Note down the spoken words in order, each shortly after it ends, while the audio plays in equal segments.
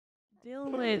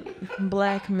Dealing with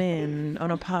black men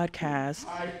on a podcast.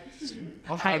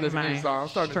 I'm starting this new song.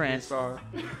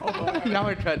 Y'all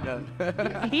are cutting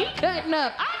up. He cutting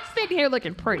up. I'm sitting here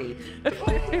looking pretty.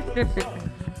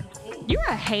 You're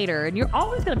a hater, and you're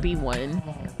always gonna be one.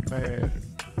 Man.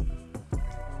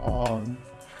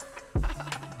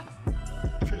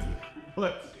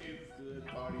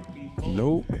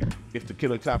 Nope. It's the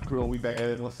Killer Cop Crew, and we back at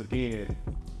it once again.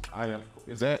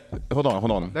 Hold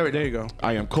on. There you go.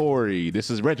 I am Korey. This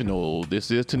is Reginald. This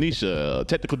is Tinesha.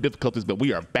 Technical difficulties, but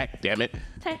we are back, damn it.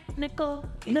 Technical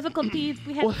difficulties.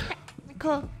 We have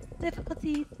technical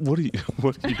difficulties. What are you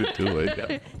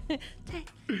doing?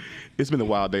 It's been a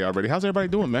wild day already. How's everybody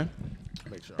doing, man?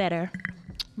 Better.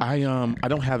 I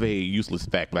don't have a useless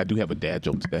fact, but I do have a dad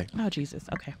joke today. Oh, Jesus.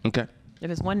 Okay. Okay.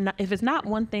 If it's not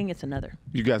one thing, it's another.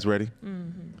 You guys ready?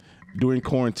 Mm-hmm. During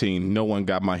quarantine, no one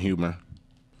got my humor.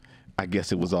 I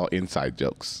guess it was all inside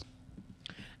jokes.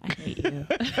 I hate you.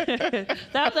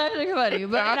 That's actually funny,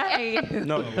 but I hate you.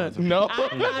 No. I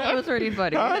thought it was pretty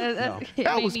funny.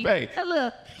 That was fake.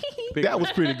 That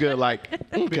was pretty good. Like,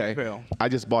 okay. I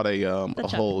just bought a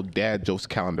whole dad jokes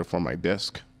calendar for my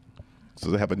desk.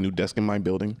 So I have a new desk in my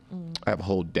building. I have a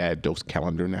whole dad jokes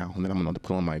calendar now, and then I'm going to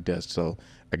put on my desk so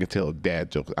I can tell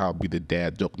dad jokes. I'll be the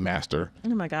dad joke master. Oh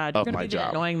my God, you're going to be the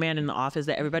annoying man in the office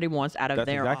that everybody wants out of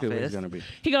their exactly office. What he's gonna be.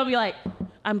 He's going to be like,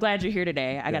 I'm glad you're here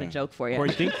today. I got a joke for you. Or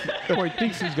he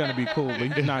thinks he's going to be cool,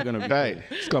 but he's not going to be. Hey,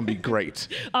 it's going to be great.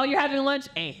 Oh, you're having lunch?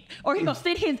 Or he's going to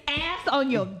sit his ass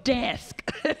on your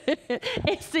desk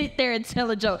and sit there and tell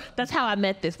a joke. That's how I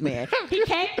met this man. He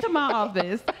came to my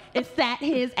office and sat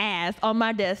his ass on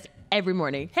my desk every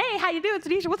morning. Hey, how you doing,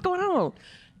 Tinesha? What's going on?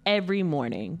 Every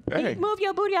morning. Hey. Move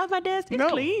your booty off my desk. It's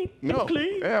clean. No. It's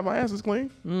clean. Yeah, my ass is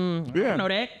clean. Yeah. I know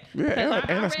that. Yeah,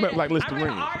 and I smell like Listerine. I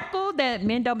read an article that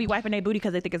men don't be wiping their booty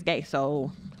because they think it's gay,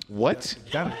 so. What?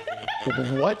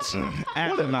 What?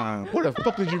 Asinine. Where the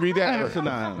fuck did you read that?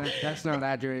 Asinine. That's not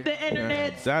accurate. The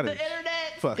internet. That The is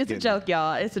internet. It's a joke,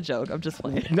 y'all. It's a joke. I'm just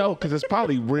playing. No, because it's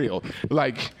probably real.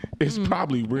 Like, it's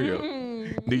probably real.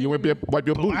 Nigga, you wipe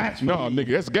your booty. No, nigga,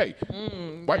 that's gay.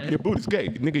 Wipe your booty's gay.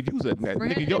 Nigga, use it.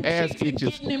 Nigga, your ass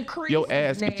itches. Your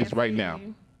ass itches right now.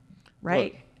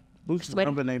 Right. Who's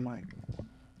the name Mike?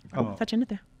 Oh. Touch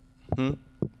anything.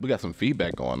 We got some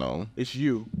feedback going on. It's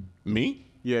you. Me?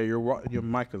 Yeah, your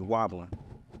mic is wobbling.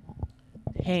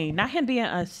 Hey, not him being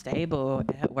unstable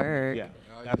at work. Yeah,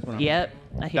 that's what I'm. Yep.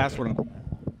 I hear That's you. what I'm.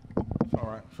 All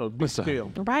right. So be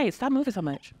still. Right. Stop moving so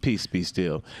much. Peace, be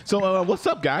still. So, what's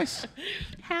up, guys?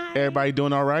 Hi. Everybody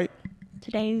doing all right?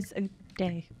 Today's a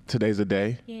day. Today's a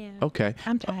day? Yeah. Okay.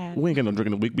 I'm tired. We ain't got no drink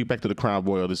in the week. Be back to the Crown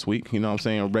Royal this week. You know what I'm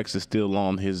saying? Rex is still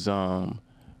on his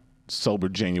sober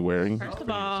January. First of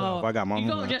all, I got my you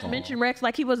gonna just mention Rex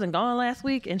like he wasn't gone last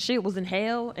week and shit was in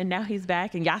hell, and now he's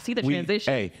back, and y'all see the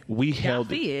transition. Hey, we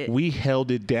held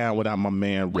it down without my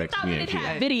man Rex we being didn't here.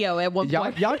 have video at one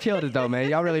point. Y'all killed it though, man.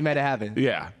 Y'all really made it happen.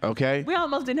 Yeah, okay? We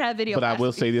almost didn't have video. But I last will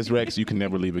week. say this, Rex, you can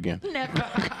never leave again. Never.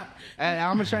 And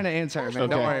I'm just trying to answer, man. Okay.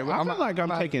 Don't worry. I feel like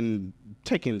I'm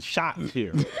taking shots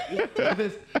here.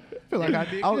 I feel like I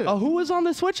did good. Who was on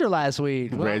the switcher last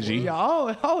week? Reggie.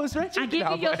 It's Reggie. I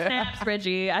give you your snaps,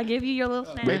 Reggie. I give you your little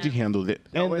snaps. Reggie handled it.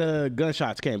 And the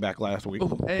gunshots came back last week.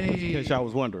 Hey. Since y'all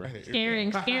was wondering.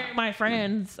 Scaring my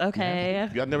friends. Okay.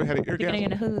 Y'all never had an Getting in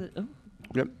the eargasm? hood. Ooh,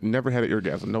 Yep, never had an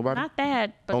eargasm. Nobody? not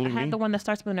that, but Only I had me? the one that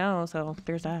starts with an O, so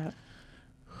there's that.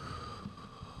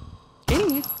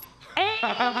 Anyways. Hey,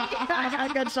 I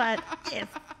got a good shot. Yes.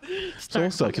 So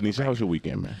what's up, Tinesha? How was your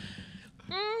weekend, man?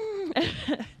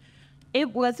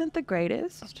 It wasn't the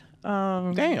greatest.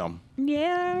 Damn.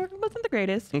 Yeah, it wasn't the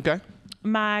greatest. Okay.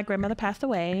 My grandmother passed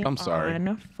away. I'm sorry.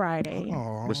 On Friday.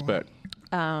 Respect.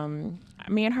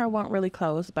 Me and her weren't really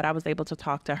close, but I was able to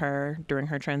talk to her during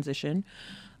her transition.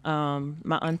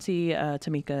 My auntie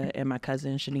Tamika and my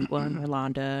cousin Shaniqua and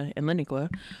Rolanda and Leniqua,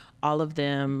 all of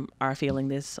them are feeling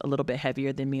this a little bit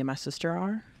heavier than me and my sister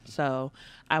are. So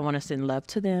I want to send love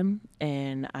to them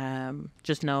and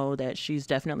just know that she's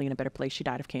definitely in a better place. She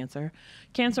died of cancer.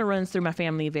 Cancer runs through my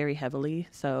family very heavily.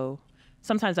 So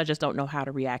sometimes I just don't know how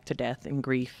to react to death and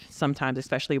grief sometimes,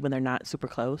 especially when they're not super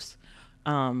close.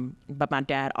 But my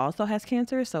dad also has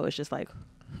cancer. So it's just like,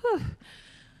 whew.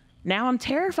 Now I'm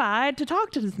terrified to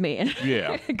talk to this man.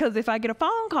 Yeah. Because if I get a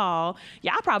phone call,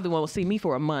 y'all probably won't see me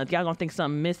for a month. Y'all gonna think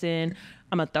something missing.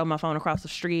 I'm gonna throw my phone across the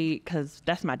street because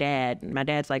that's my dad. My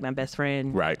dad's like my best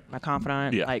friend. Right. My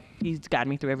confidant. Yeah. Like he's gotten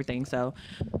me through everything. So,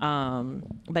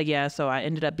 but yeah, so I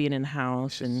ended up being in the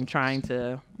house and trying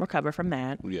to recover from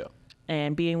that. Yeah.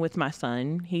 and being with my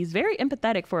son. He's very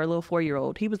empathetic for a little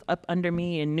 4-year-old. He was up under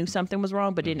me and knew something was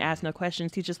wrong, but didn't ask no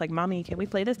questions. He's just like, Mommy, can we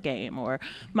play this game? Or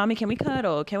Mommy, can we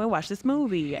cuddle? Can we watch this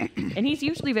movie? And he's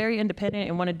usually very independent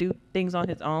and want to do things on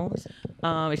his own,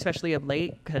 especially of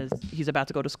late because he's about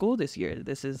to go to school this year.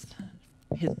 This is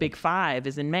his big 5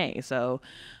 is in May. So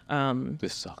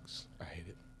this sucks. I hate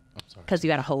it. I'm sorry. Because you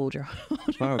got to hold your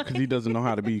Oh, because he doesn't know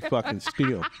how to be fucking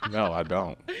still. No, I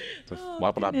don't. Why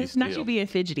would I be It's still? not you being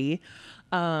fidgety.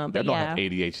 I But don't yeah, have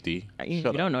ADHD. you Shut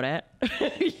up. don't know that.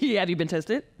 Have you been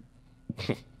tested?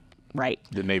 Right.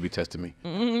 The Navy tested me.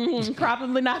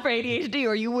 Probably not for ADHD,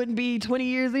 or you wouldn't be 20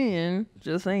 years in.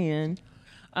 Just saying.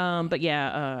 But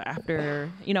yeah, after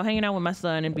hanging out with my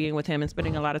son and being with him and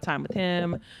spending a lot of time with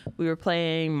him, we were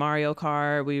playing Mario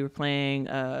Kart. We were playing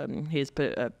his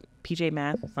PJ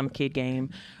Masks, some kid game,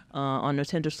 on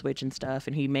Nintendo Switch and stuff.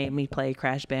 And he made me play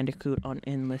Crash Bandicoot on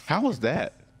endless. How was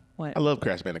that? What? I love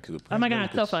Crash Bandicoot. Oh my God,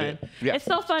 it's so fun. Yeah, it's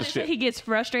so fun the until shit. he gets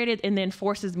frustrated and then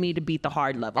forces me to beat the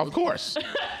hard level. Of course.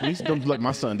 At least don't like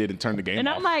my son did and turn the game And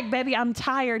off. I'm like, baby, I'm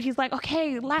tired. He's like,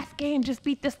 okay, last game, just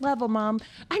beat this level, Mom.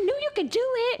 I knew you could do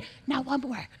it. Now one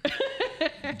more.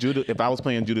 Judah, if I was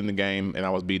playing Judah in the game and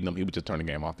I was beating him, he would just turn the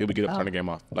game off. He would get up, turn the game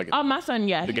off. Like Oh, my son,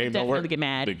 yeah. the he game don't definitely work. get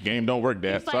mad. The game don't work,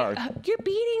 Dad. He's like, Sorry. you're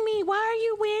beating me. Why are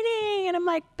you winning? And I'm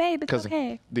like, babe, it's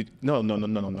okay. No.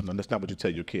 That's not what you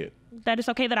tell your kid. That it's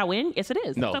okay that I win? Yes, it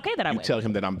is. No, It's okay that I you win. tell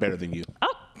him that I'm better than you.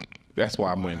 Oh, That's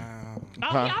why I'm winning. he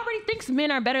already thinks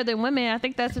men are better than women. I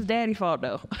think that's his daddy's fault,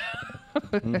 though.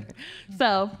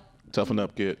 So, Toughen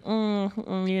up, kid. he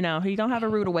gonna have a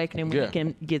rude awakening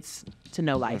when he gets to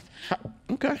know life.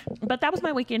 Okay. But that was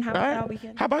my weekend. How All was right. your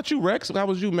weekend? How about you, Rex? How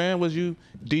was you, man? Was you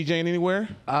DJing anywhere?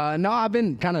 No, I've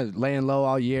been kind of laying low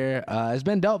all year. It's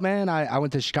been dope, man. I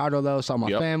went to Chicago, though, saw my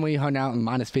family, hung out in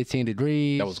minus 15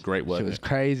 degrees. That was great, wasn't it? It was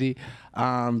crazy.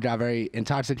 Got very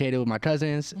intoxicated with my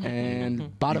cousins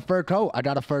and bought a fur coat. I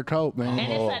got a fur coat, man.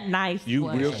 And it's a nice You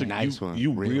one. real, nice one.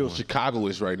 you Real real one.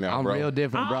 Chicagoish right now, I'm bro. real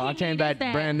different, bro. All I he came needed back is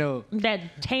that- brand new.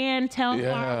 That tan tail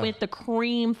part with the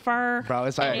cream fur. Bro,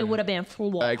 it's and like- it would have been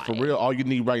flawed. Like for real, all you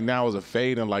need right now is a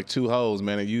fade and like 2 hoes,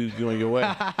 man, and you on your way.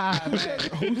 Who says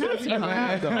he doesn't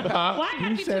have those? Why Who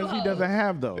not be says too he old? doesn't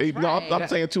have those? Hey, no, I'm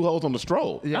saying 2 hoes on the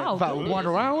stroll. Yeah, Oh, if I good. walk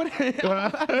around with it.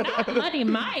 Not Money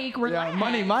Mike. Relax. Yeah,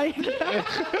 money, Mike.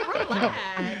 Relax.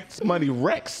 It's Money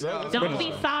Rex. Don't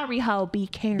be sorry, ho. Be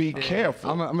careful. Be careful.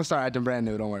 I'm gonna start acting brand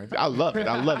new. Don't worry. I love it.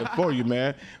 I love it for you,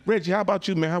 man. Reggie, how about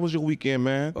you, man? How was your weekend,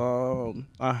 man?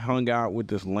 I hung out with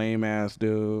this lame ass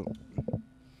dude.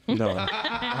 No.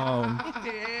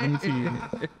 Let me see.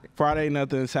 Friday,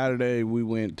 nothing. Saturday, we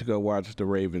went to go watch the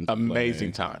Ravens.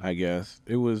 Amazing play, time. I guess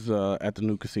it was at the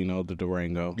new casino, the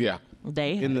Durango. Yeah.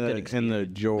 They had In a good the experience.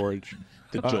 George.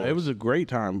 The George. It was a great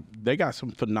time. They got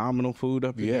some phenomenal food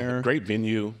up in Yeah. there. Great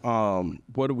venue.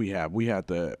 What do we have? We had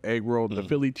the egg roll, the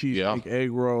Philly cheesesteak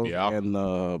egg roll, and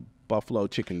the buffalo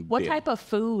chicken. What dip. type of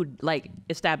food,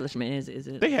 establishment is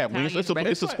it? They have wings.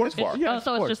 It's a sports bar. Yeah,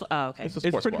 so it's just okay. It's a It's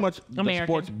sports pretty bar. much the American.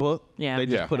 sports book. Yeah. They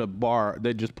just Yeah. put a bar.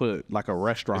 They just put like a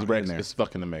restaurant It's, in there. it's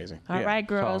fucking amazing. All yeah, right,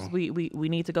 girls, so- we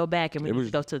need to go back and we need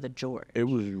to go to the George. It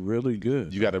was really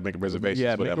good. You got to make a reservation.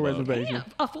 Yeah, for make that a mug. reservation. Yeah,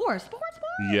 a sports bar.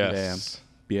 Yes.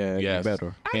 Yeah, Yes. better.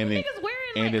 Are you And it- niggas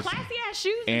wearing and it's- classy ass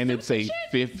shoes? And suits it's a shit?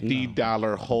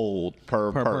 $50 hold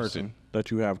per Per person. person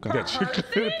that you have coming.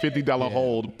 $50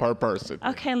 hold per person.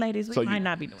 Okay, ladies, we So might you-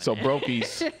 not be doing So that.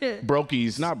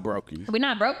 brokies. Not brokies. We're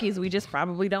not brokies. We just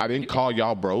probably don't. I didn't call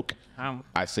y'all broke. Um,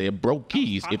 I said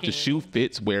brokies. If the fucking- shoe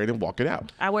fits, wear it and walk it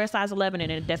out. I wear a size 11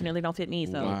 and it definitely don't fit me.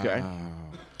 So Okay.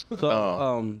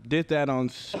 So did that on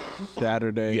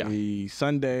Saturday. Yeah.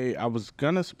 Sunday, I was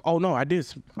gonna. Oh no, I did.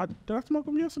 Did I smoke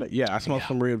them yesterday? Yeah, I smoked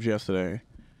some ribs yesterday,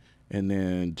 and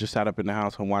then just sat up in the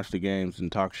house and watched the games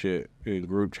and talk shit in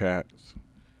group chats,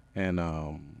 and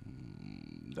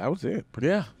that was it.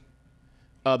 Yeah.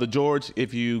 The George,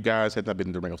 if you guys have not been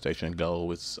to the Durango Station, go.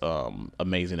 It's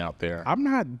amazing out there. I'm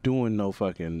not doing no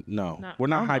fucking no. Not We're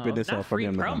not promo, hyping this not up for free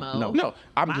them. to promo. come. No, No,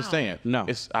 I'm Wow. just saying. No.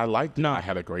 I liked it. I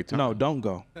had a great time. no, don't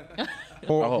go.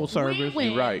 Horrible Oh. service. we win.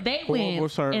 You're right. They Horrible win,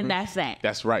 service. and that's that.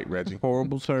 That's right, Reggie.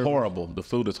 Horrible service. Horrible. The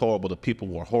food is horrible. The people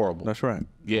were horrible. That's right.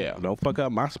 Yeah. Don't fuck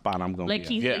up my spot. I'm gonna Let be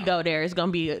Keith Yeah. Lee go there. It's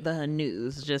gonna be the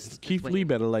news. Just Keith wait. Lee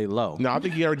better lay low. No, I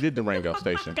think he already did the Durango Oh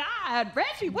Station. my God,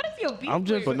 Reggie, what is your beef? I'm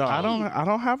just, with no, I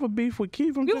don't have a beef with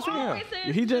Keith. I'm You just always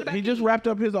said he shit just about he just Keith. wrapped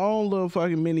up his own little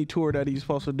fucking mini tour that he's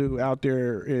supposed to do out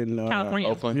there in California.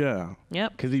 Oakland. Yeah,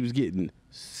 Yep. because he was getting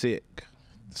sick.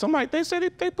 Somebody, they said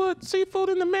they put seafood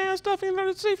in the man stuff. He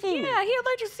allergic to seafood. Yeah, he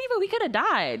allergic to seafood. He could have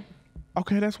died.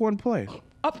 Okay, that's one place.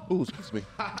 Ooh, excuse me.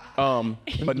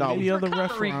 But no, Many other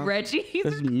Recovering, restaurants. Reggie.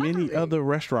 There's many other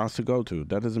restaurants to go to.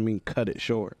 That doesn't mean cut it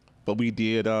short. but we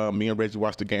did. Me and Reggie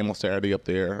watched the game on Saturday up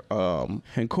there. And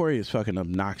Korey is fucking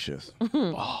obnoxious.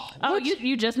 Oh,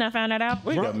 you just now found that out?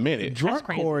 Wait a minute. Drunk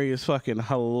crazy. Korey is fucking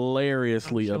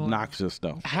hilariously obnoxious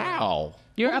though. How?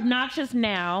 You're obnoxious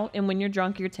now, and when you're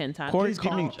drunk, you're 10 times. Korey's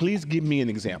Please give me an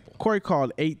example. Korey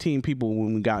called 18 people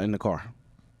when we got in the car.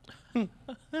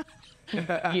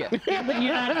 Yeah. But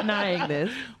you're not denying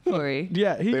this, Korey.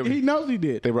 Yeah, he knows he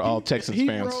did. They were all Texans he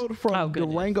fans. rode from Oh,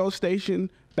 goodness. Durango Station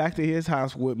back to his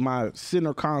house with my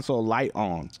center console light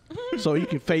on, so he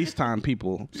could FaceTime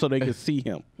people so they could see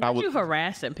him. You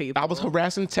harassing people. I was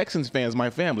harassing Texans fans, my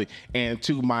family, and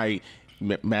to my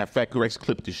matter of fact, Rex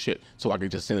clipped this shit so I could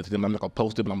just send it to them. I'm not gonna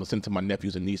post it, but I'm gonna send it to my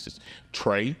nephews and nieces.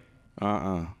 Trey,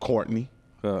 Courtney,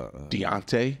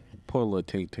 Deontay, Poor little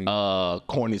tink tink.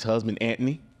 Courtney's husband,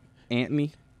 Anthony.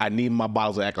 Anthony. I need my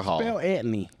bottles of alcohol. Spell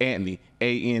Anthony. Anthony,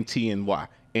 Antny.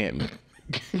 Anthony.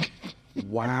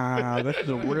 Wow, that's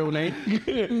the real name.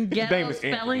 Ghetto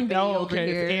spelling bee Oh, over okay,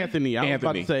 here. it's Anthony. I was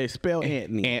about to Anthony. say spell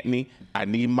Anthony. Anthony, I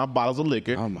need my bottles of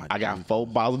liquor. Oh, my I got God. 4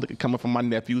 bottles of liquor coming from my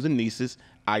nephews and nieces.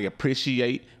 I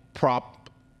appreciate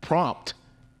prompt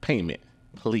payment,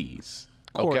 please.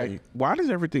 Korey, Okay. why does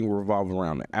everything revolve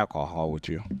around alcohol with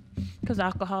you? Because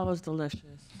alcohol is delicious.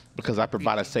 Because I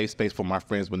provide a safe space for my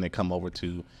friends when they come over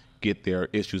to get their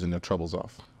issues and their troubles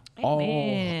off.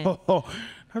 Amen. Oh,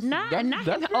 that's, Not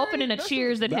him opening a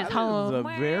Cheers at his home. That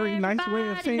is a very nice way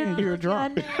of saying you're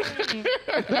drunk.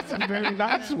 That's a very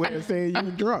nice way of saying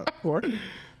you're drunk, Korey.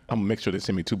 I'm gonna make sure they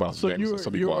send me 2 bottles So of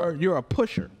Jameson. you're a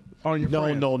pusher on your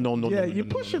friends. No. Yeah, no, you no,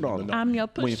 push no, it no, on no, them. no. I'm your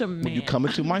pusher When man. you come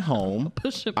into my home,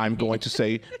 Pusher I'm man. going to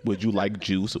say, would you like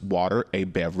juice, water, a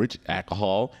beverage,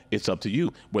 alcohol? It's up to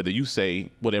you. Whether you say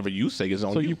whatever you say is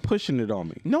on So you. you pushing it on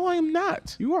me. No, I am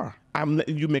not. You are. I'm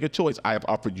letting you make a choice. I have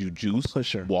offered you juice,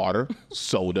 Pusher. water,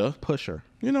 soda. Pusher.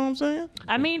 You know what I'm saying?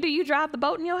 I mean, do you drive the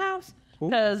boat in your house?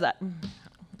 Because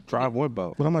Drive what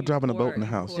boat? What am I driving a boat in the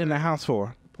house? In the house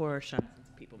for? pour shines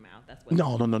into people's mouth. That's what.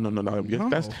 No. Yeah,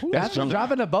 that's junk.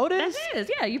 Driving a boat is? That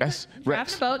is, yeah. You That's driving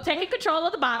Rex. the boat, taking control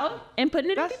of the bottle, and putting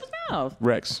it in people's mouth.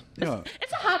 Rex. Yeah.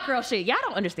 It's a hot girl shit. Y'all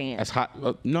don't understand. That's hot.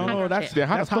 No, that's Then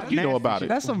how the that's fuck hot you know nasty about shit. it?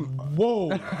 That's some.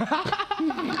 Whoa.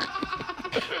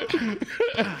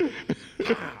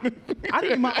 I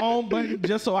need my own button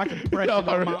just so I can press No, it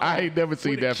on my I ain't never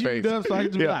seen With that it queued face. up so I can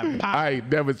just be like, pop. I ain't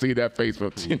never seen that face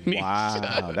from Tinesha.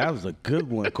 Wow, that was a good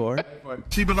one, Korey.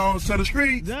 She belongs to the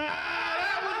streets. That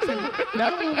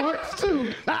one works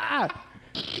too. I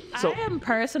am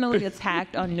personally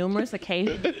attacked on numerous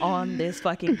occasions on this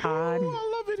fucking pod. I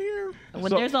love it here.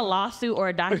 When there's a lawsuit or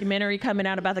a documentary coming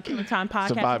out about the Killing Time podcast,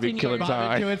 Surviving Killing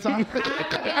Time.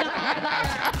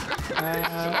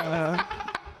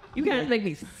 you guys make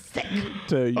me sick.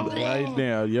 Tell you right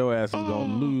now, your ass is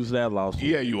gonna lose that lawsuit.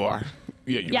 Yeah, you are.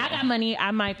 Yeah, you Yeah, I are. got money.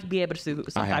 I might be able to sue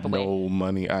some I type have of way. no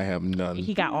money. I have none.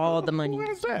 He got all the money. What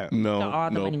is that? No, Got all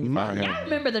the no. money. I Y'all have.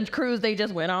 remember the cruise they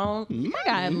just went on? He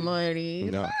got money.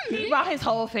 No. He brought his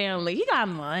whole family. He got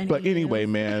money. But anyway,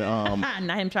 man.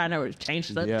 Not him trying to change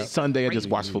the subject. Sunday, I just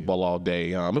watched football all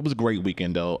day. It was a great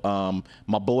weekend, though.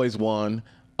 My boys won.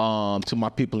 To my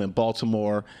people in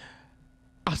Baltimore,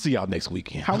 I'll see y'all next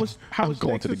weekend. How was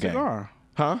going to the game? Cigar?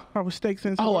 Huh? How was steaks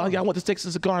and Oh, cigar? I went to Steaks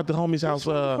and Cigar at the homie's house.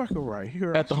 Fucker right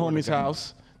here. At the homie's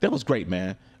house. That was great,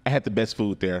 man. I had the best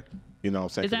food there. You know what I'm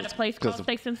saying? Is that a place called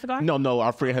Steaks and Cigar? No.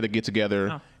 Our friend had to get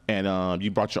together, Oh. and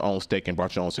you brought your own steak and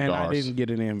brought your own And cigars. I didn't get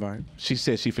an invite. She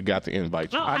said she forgot to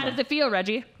invite you. Oh, how does it feel,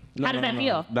 Reggie? How does that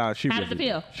feel? Nah, she How really does it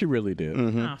feel? did. She really did.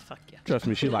 Oh, fuck you. Trust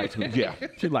me, she likes me. Yeah.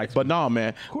 She likes But no,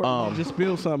 man. just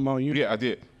spill something on you. Yeah, I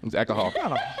did. It was alcohol.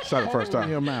 It's not the first In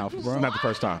your time. mouth, bro. Not the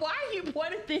first time. Why are you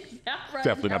pointing things out right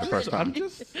Definitely not the first time.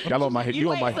 Y'all on my head.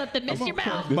 You on ate my something, miss your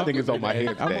mouth. This thing is on my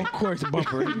head I'm today. on course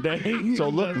bumper today. So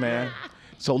look, man.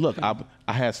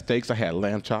 I had steaks. I had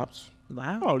lamb chops.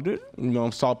 Wow. Oh, dude. You know,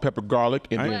 salt, pepper, garlic,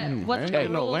 and then What's ain't the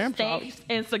no rule? lamb Steaks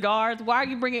and cigars. Why are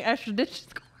you bringing extra dishes?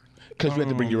 because you had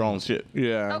to bring your own shit.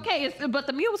 Yeah. Okay, but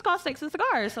the meal was called Steaks and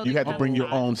Cigars. So You had to bring your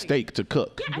own steak to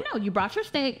cook. Yeah, I know. You brought your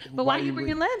steak, but why are you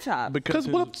bringing lamb chops? Because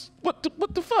what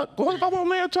the fuck? What if I want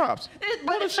lamb chops?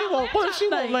 What if she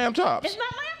want lamb chops? It's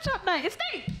not lamb chop night. It's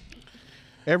steak.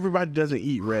 Everybody doesn't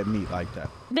eat red meat like that.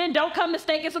 Then don't come to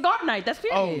steak and cigar night. That's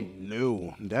Oh, period.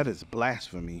 no. That is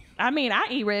blasphemy. I mean, I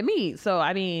eat red meat, so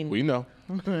I mean. We know.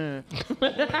 No,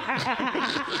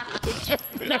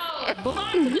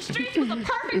 Belong to the Streets was a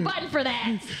perfect button for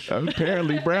that.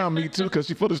 Apparently brown meat too, because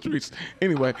she for the streets.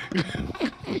 Anyway.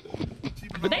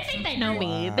 They think they know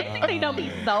me. They think they know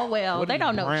me so well. They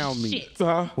don't know brown shit. meat?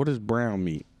 What is brown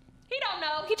meat? He don't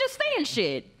know. He just saying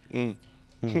shit.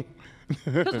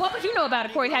 Because what would you know about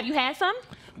it, Korey? Have you had some?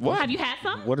 What? Have you had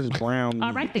some? What is brown?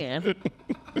 All right then.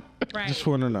 Right. Just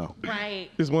want to know. Right.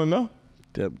 Just want to know.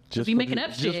 Just be for making the, up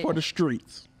just shit. for the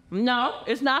streets. No,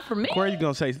 it's not for me. Korey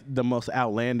gonna say the most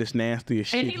outlandish,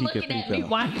 nastiest And shit he he could looking think at me of.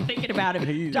 while he's thinking about it.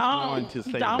 He's going to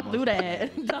say the Don't most- do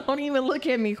that. Don't even look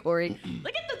at me, Korey.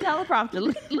 Look at the teleprompter.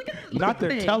 Look at Not the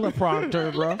thing.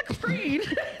 teleprompter, bro. Look at the screen.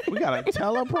 We got a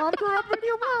teleprompter up in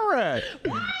here, all right.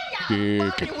 Why y'all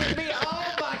fucking with me?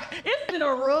 Oh my God. It's been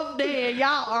a rough day and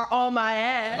y'all are on my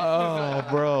ass. Oh,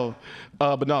 bro.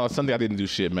 But no, Sunday I didn't do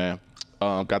shit, man.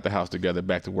 Got the house together,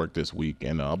 back to work this week,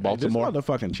 and Baltimore. This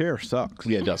motherfucking chair sucks.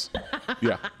 Yeah, it does.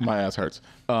 Yeah, my ass hurts.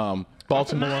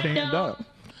 Baltimore. Stand up.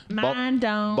 Mine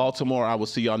don't. Baltimore, I will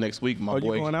see y'all next week, my Oh,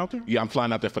 boy. you going out there? Yeah, I'm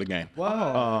flying out there for the game.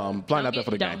 Wow. Flying out there for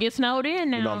the Don't game. get snowed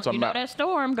in now. You know what I'm talking about? that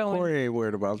storm going. Korey ain't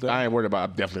worried about that. I ain't worried about.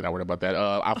 I'm definitely not worried about that.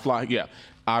 I fly. Yeah,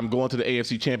 I'm going to the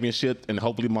AFC Championship, and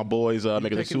hopefully my boys make it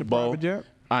to the taking Super the Bowl. private jet?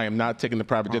 I am not taking the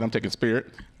private jet. I'm taking Spirit.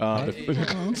 I'm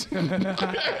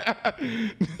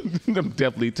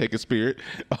definitely taking Spirit.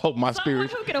 I hope my Someone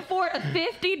Spirit. who can afford a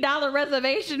 $50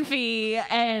 reservation fee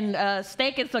and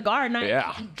steak and cigar night,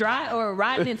 Yeah. dry or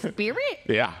riding in Spirit.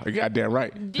 Yeah, you're goddamn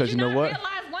right. Did Because you you know not what?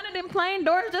 realize one of them plane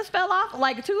doors just fell off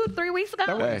like 2 or 3 weeks ago?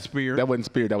 That wasn't Spirit. That wasn't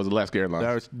Spirit. That was Alaska Airlines.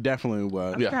 That was definitely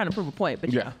was. Yeah. Trying to prove a point,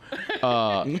 but Yeah,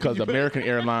 because American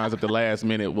Airlines at the last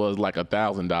minute was like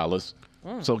 $1,000.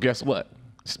 So guess what?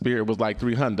 Spirit was like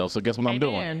 $300. So guess what I'm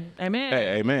doing? Amen. Amen.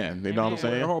 Hey, amen. You know what I'm A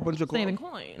saying? whole bunch of Saving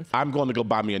clothes. coins. I'm going to go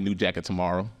buy me a new jacket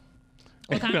tomorrow.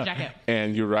 What kind of jacket?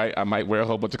 And you're right. I might wear a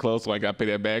whole bunch of clothes, so I got to pay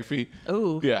that bag fee.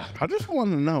 Ooh. Yeah. I just want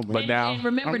to know, But now, And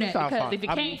remember I'm that just because outside. if it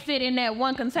can't fit in that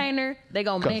one container, they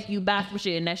gonna make you buy some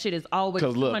shit, and that shit is always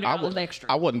because look, $200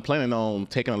 extra. I wasn't planning on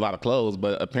taking a lot of clothes,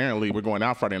 but apparently we're going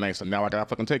out Friday night, so now I got to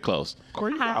fucking take clothes.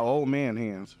 Korey, you got old man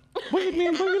hands. What do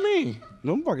you mean?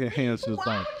 Them fucking hands is Why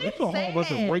like, would there's you a say whole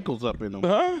bunch of that? wrinkles up in them.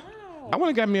 Huh? I went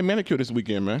and got me a manicure this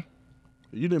weekend, man.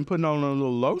 You didn't put on a little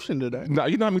lotion today. No,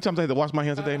 you know how many times I had to wash my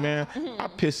hands today, man? I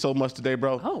pissed so much today,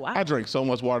 bro. Oh, wow. I drank so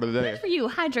much water today. Good for you,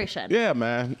 hydration. Yeah,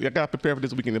 man. I got prepared for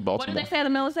this weekend in What did Baltimore. they say in the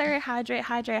military? Hydrate,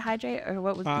 hydrate, hydrate, or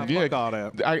what was Yeah. the Fuck all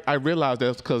that. I realized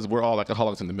that's because we're all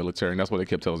alcoholics in the military, and that's why they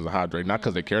kept telling us to hydrate. Not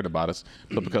because they cared about us,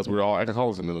 but because we're all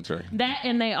alcoholics in the military. that?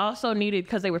 And they also needed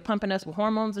because they were pumping us with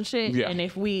hormones and shit. Yeah. And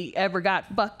if we ever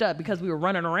got fucked up because we were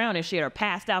running around and shit or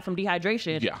passed out from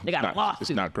dehydration, Yeah, they got it's a lawsuit.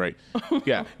 It's not great.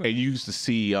 Yeah, and you used to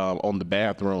see on the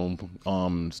bathroom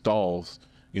stalls,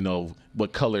 you know,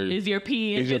 what color Is your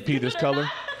pee? is your pee this color?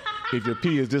 If your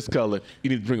pee is this color, you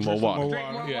need to drink more water. more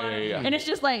Drink more Yeah, water. yeah, yeah. And it's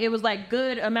just like it was like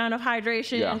good amount of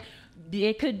hydration. Yeah.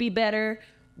 It could be better.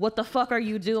 What the fuck are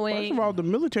you doing? First of all, the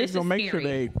military This gonna is make sure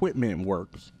scary. the equipment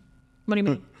works. What do you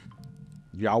mean?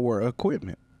 Y'all were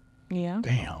equipment. Yeah,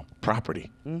 Damn,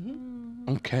 property.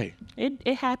 Okay,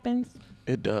 it happens.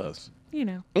 it does. You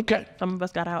know, Okay, some of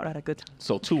us got out at a good time.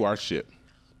 so to our shit.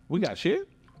 We got shit.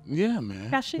 Yeah,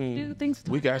 man. Got shit to do, things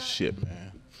to We got shit,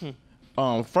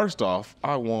 man. First off,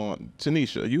 I want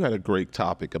Tinesha. You had a great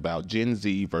topic about Gen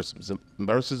Z versus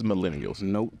millennials.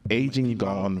 Nope. Aging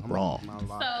gone wrong.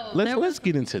 So Let's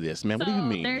get into this, man. What do you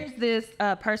mean? There's this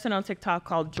person on TikTok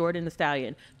called Jordan the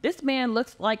Stallion. This man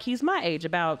looks like he's my age,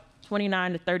 about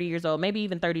 29 to 30 years old, maybe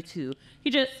even 32.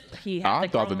 He has I a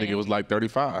thought the grown nigga man. was like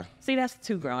 35. See, that's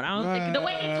too grown. I don't think the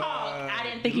way he talked, I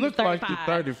didn't think he was Look like 35.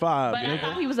 you're 35, But I nigga.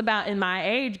 thought he was about in my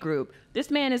age group. This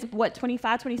man is what,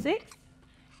 25, 26?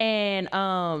 And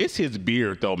It's his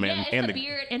beard though, man, yeah, it's and the the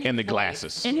beard and and his the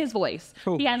glasses. voice. And his voice.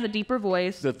 Who? He has a deeper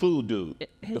voice. The food dude.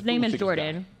 His The name food is chicken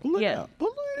Jordan. guy. Pull it Yeah. up.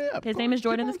 Pull it up. His name is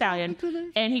Jordan the Stallion,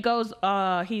 and he goes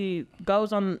on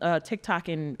TikTok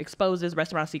and exposes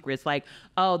restaurant secrets, like,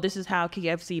 oh, this is how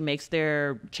KFC makes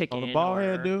their chicken. Oh, the bald or-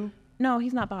 head dude. No,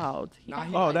 he's not bald. Nah,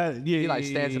 he Oh, like- that yeah. he like yeah,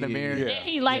 stands in the yeah, mirror. Yeah. And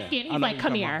he like Yeah. he's I know like, what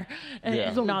come you're here,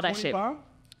 Yeah. and all that shit.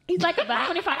 He's like about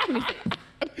 25, 26.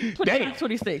 25,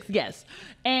 26, yes.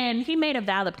 And he made a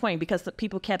valid point because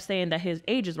people kept saying that his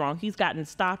age is wrong. He's gotten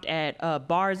stopped at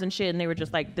bars and shit, and they were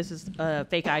just like, this is a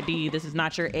fake ID. This is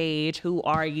not your age. Who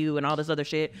are you? And all this other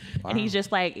shit. And he's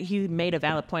just like, he made a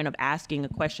valid point of asking a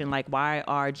question like, why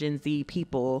are Gen Z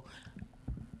people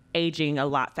aging a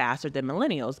lot faster than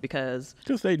millennials? Because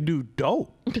Because they do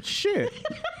dope. Shit.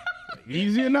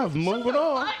 Easy enough. Move it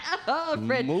on.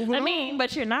 Fred, Moving I on. mean,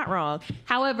 but you're not wrong.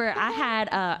 However, I had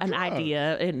an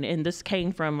idea, and this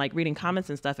came from like reading comments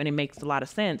and stuff, and it makes a lot of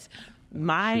sense.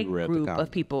 My She read the group comments.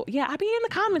 of people, yeah, I be in the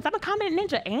comments. I'm a comment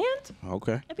ninja, and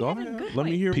Okay. If you Go having a ahead. good Let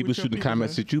me point. hear People what your shooting people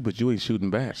comments say. at you, but you ain't shooting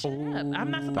back. shut up.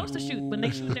 I'm not supposed to shoot when they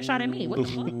shoot their shot at me. What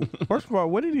the fuck? First of all,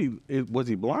 what did he? Was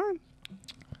he blind?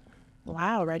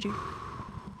 Wow, Reggie.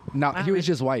 No, he was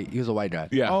just white. He was a white guy.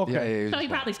 Yeah. Okay. Yeah, yeah, So he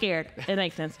probably scared. It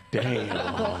makes sense. Damn.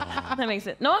 That makes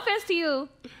sense. No offense to you.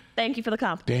 Thank you for the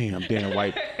compliment. Damn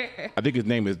white. I think his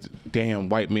name is Damn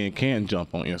White Men Can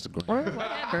Jump on Instagram. Or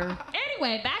whatever.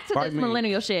 Anyway, back to White this men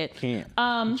millennial shit. can't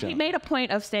He jump. made a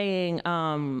point of saying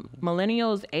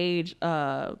millennials age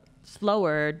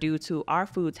slower due to our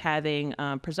foods having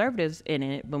preservatives in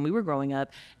it when we were growing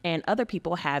up, and other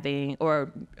people having,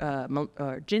 or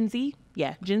Gen Z,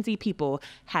 Gen Z people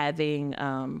having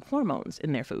hormones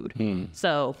in their food.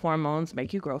 So hormones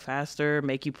make you grow faster,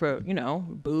 make you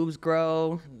boobs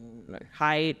grow,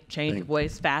 height, change your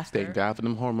voice faster. Thank God for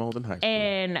them hormones in high school.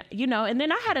 And, and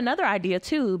then I had another idea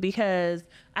too, because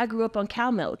I grew up on cow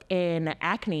milk and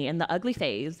acne and the ugly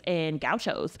phase and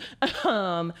gauchos.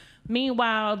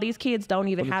 Meanwhile, these kids don't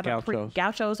even have gauchos?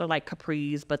 Gauchos are like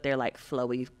capris, but they're like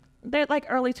flowy. They're like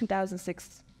early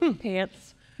 2006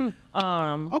 pants. Okay.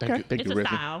 Thank It's you, a Reggie.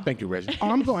 style. Thank you, Reggie. Oh,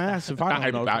 I'm going to ask if I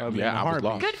don't know. I was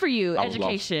lost. Good for you, I was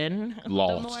education.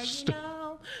 lost. The more you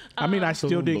know. I mean, I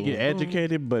still didn't get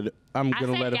educated, but I'm I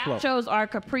going to said let it flow. gauchos are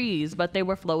capris, but they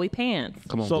were flowy pants.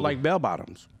 Come on. So Boo. like bell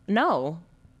bottoms. No,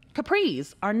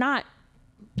 capris are not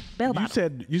bell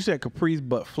bottoms. You said capris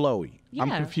but flowy. I'm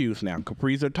Yeah. confused now.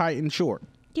 Capris are tight and short.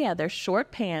 Yeah, they're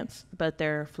short pants, but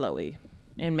they're flowy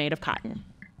and made of cotton.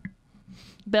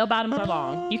 Bell bottoms are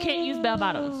long. You can't use bell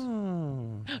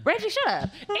bottoms. Reggie, shut up.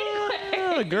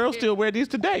 Anyway. The girls still wear these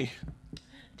today.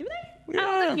 Do they? I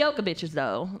don't think yoga bitches,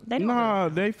 though. They don't. Nah,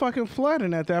 they fucking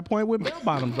flooding at that point with bell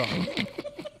bottoms on.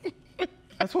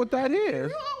 That's what that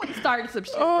is. Always starting some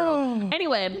shit, bro.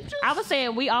 Anyway, I was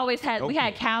saying we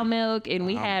had cow milk and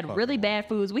we had really bad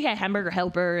foods. We had hamburger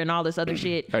helper and all this other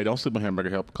shit. Hey, don't sleep on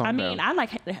hamburger help. Calm I mean, down. I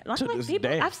like this people.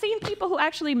 day. I've seen people who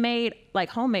actually made like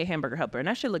homemade hamburger helper, and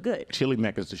that shit look good. Chili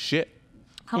Mac is the shit.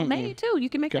 Homemade too. You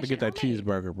can make Gotta that get shit that homemade.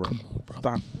 cheeseburger, bro.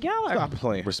 Stop. Y'all are. Stop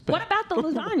playing. Respect. What about the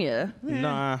lasagna?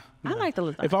 Nah. I like the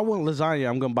lasagna. If I want lasagna,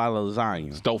 I'm gonna buy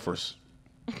lasagna. Stofers.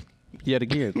 Yet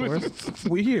again, Chris.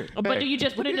 We here. But do you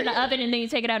just put it in the oven and then you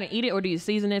take it out and eat it, or do you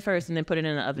season it first and then put it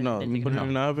in the oven? No, and then you take put it it out?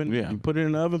 in the oven. Yeah. You put it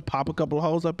in the oven, pop a couple of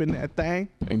holes up in that thing,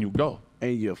 And you go.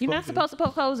 and you You're not supposed to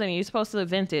poke holes in it. You're supposed to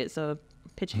vent it. So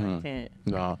pitch your tent.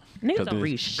 No. Niggas don't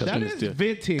reach. That is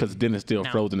venting. Because then it's still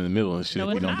frozen in the middle and shit. No,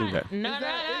 We it's don't do not. that. No.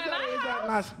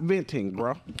 Not venting,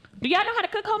 bro. Do y'all know how to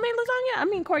cook homemade lasagna? I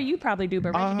mean, Korey, you probably do,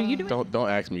 but Reggie, do you do it? Don't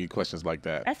ask me questions like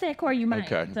that. I said, Korey, you might.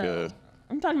 Okay, so. good.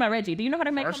 I'm talking about Reggie. Do you know how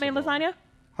to make homemade lasagna?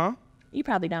 Huh? You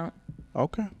probably don't.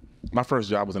 Okay. My first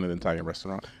job was in an Italian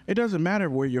restaurant. It doesn't matter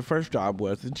where your first job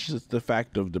was. It's just the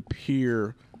fact of the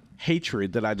pure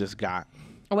hatred that I just got.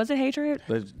 Was it hatred?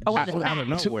 That's was it out of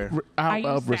fact? nowhere. Are Out you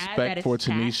of sad that respect it's for fact?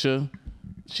 Tanisha,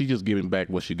 she just giving back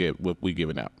what we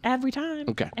giving out. Every time.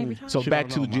 Okay. Every time. So She back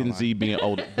don't to know my Gen Z being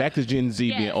older. Back to Gen Z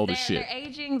being Yes, older they're, shit. They're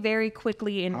aging very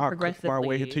quickly and I'll cook progressively. my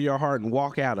way to your heart and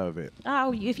walk out of it.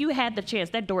 Oh, if you had the chance,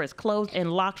 that door is closed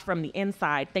and locked from the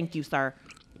inside. Thank you, sir.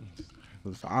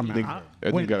 I'm out.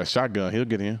 That nigga got a shotgun. He'll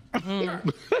get in.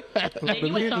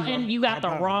 And you got the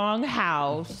wrong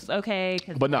house, okay?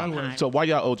 'Cause But wrong no. time. So why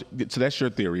y'all? So that's your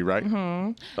theory, right?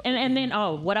 And then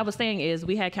what I was saying is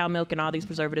we had cow milk and all these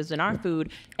preservatives in our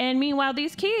food, and meanwhile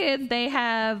these kids they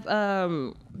have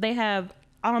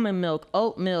almond milk,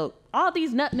 oat milk, all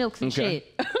these nut milks and Okay.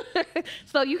 shit.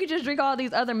 So you could just drink all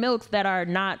these other milks that are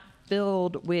not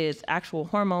filled with actual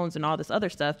hormones and all this other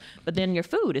stuff, but then your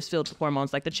food is filled with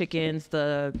hormones like the chickens,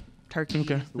 the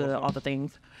turkeys, all the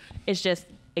things. It's just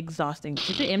exhausting.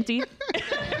 Is it empty?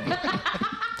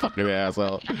 Fucking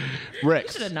asshole.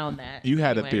 Rex, Should have known that. you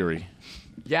had a Anyway. theory.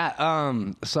 Yeah,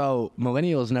 so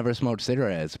millennials never smoked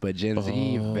cigarettes, but Gen Z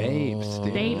vapes,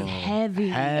 dude. Vape heavy.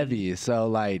 Heavy. So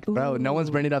like, bro, no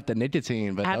one's bringing up the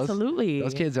nicotine, but Absolutely.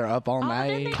 those kids are up all Oh,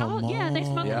 night. they smoking Yeah.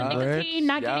 the nicotine,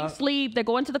 not Yeah. getting sleep. They're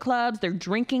going to the clubs. They're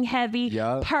drinking heavy.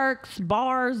 Yeah. Perks,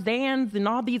 bars, Zans, and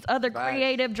all these other Right.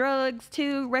 creative drugs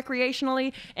too,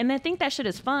 recreationally. And they think that shit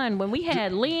is fun. When we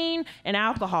had lean and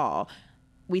alcohol,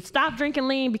 we stopped drinking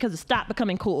lean because it stopped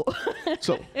becoming cool.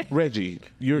 So Reggie,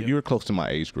 you're close to my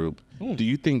age group. Do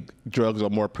you think drugs are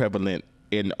more prevalent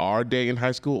in our day in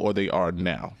high school or they are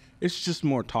now? It's just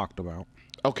more talked about.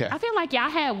 Okay. I feel like y'all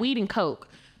had weed and coke.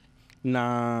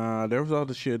 Nah, there was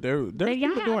other shit. There's Y'all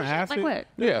people had doing other shit, like acid. what?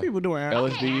 There's Yeah. people doing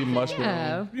acid. LSD, mushroom.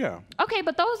 Yeah. Yeah. Okay,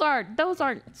 but those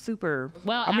aren't super.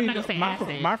 Well, I'm not gonna say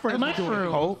acid. my friends were doing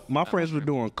Mushroom. coke. My friends were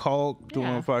doing coke, doing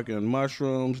Yeah. fucking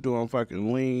mushrooms, doing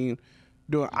fucking lean.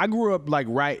 I grew up like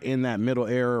right in that middle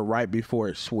era, right before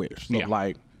it switched. So Yeah.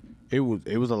 like, it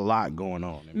was a lot going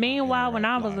on. Meanwhile, when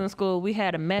I was in school, we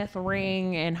had a meth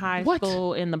ring in high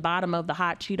school in the bottom of the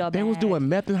hot Cheeto bag. They was doing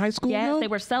meth in high school? Yes, they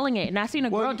were selling it. And I seen a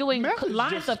girl doing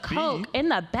lines of coke in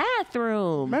the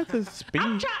bathroom. Meth is speed.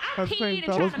 I peed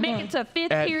and trying to make it to fifth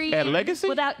period. At Legacy?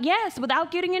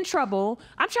 Without getting in trouble.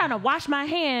 I'm trying to wash my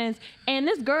hands. And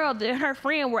this girl and her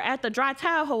friend were at the dry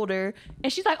towel holder.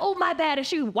 And she's like, oh, my bad. And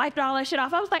she wiped all that shit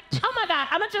off. I was like, oh, my God.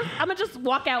 I'm going to just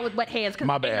walk out with wet hands.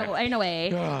 My bad. Ain't no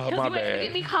way. My bad.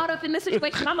 Get me caught up in this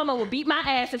situation. My mama would beat my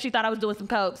ass if she thought I was doing some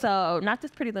coke. So not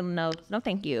this pretty little nose. No,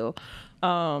 thank you.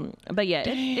 But yeah,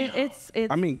 it's.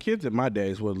 I mean, kids in my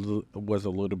days was a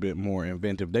little bit more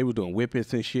inventive. They were doing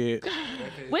whippets and shit.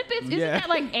 Whippets? Isn't that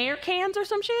like air cans or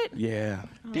some shit? Yeah,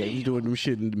 they was doing them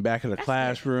shit in the back of the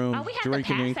classroom, we had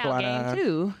drinking the in pass out class. game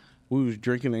too. We was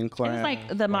drinking in class. It was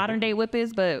like the modern day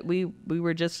whippets, but we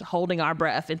were just holding our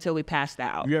breath until we passed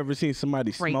out. You ever seen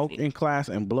somebody smoke in class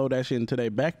and blow that shit into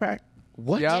their backpack?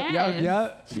 What?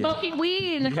 Yep. Smoking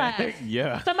weed in the class.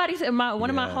 Yeah. Somebody said one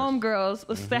of my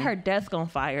homegirls set her desk on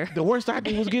fire. The worst I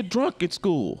did was get drunk at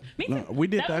school. Me too. No, we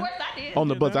did That's that. the worst I did. On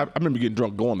the bus, I remember getting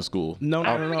drunk going to school. No, I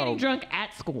no, remember no. getting drunk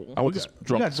at school. I was just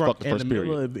drunk as fuck the in first the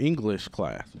middle period. of English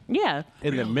class. Yeah.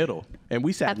 In the middle, and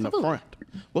we sat in the Absolutely. front.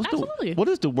 Absolutely. What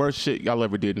is the worst shit y'all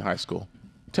ever did in high school?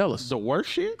 Tell us. The worst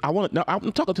shit?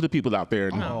 I'm talking to the people out there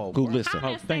who listen.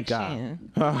 Comment thank God.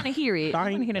 section. I want to hear it. I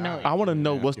want to hear to know it. I want to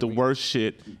know what's the worst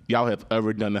shit y'all have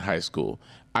ever done in high school.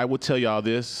 I will tell y'all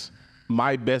this.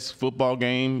 My best football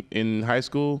game in high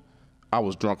school, I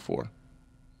was drunk for.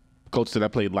 Coach said I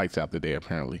played lights out the day,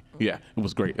 apparently. Yeah, it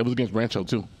was great. It was against Rancho,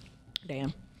 too.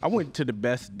 Damn. I went to the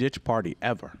best ditch party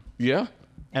ever. Yeah?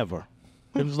 Ever.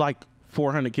 It was like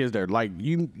 400 kids there. Like,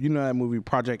 you know that movie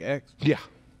Project X? Yeah.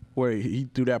 Where he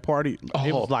threw that party?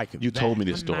 It was like you told me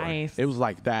this story. Nice. It was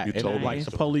like that. You told me like this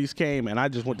the story. police came and I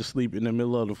just went to sleep in the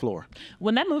middle of the floor.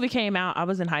 When that movie came out, I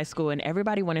was in high school and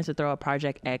everybody wanted to throw a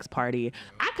Project X party.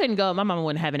 I couldn't go. My mama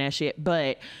wasn't having that shit,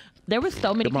 but there was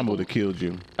so many Your mama people. would have killed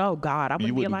you. Oh God, I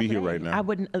wouldn't, wouldn't be alive here today. right now. I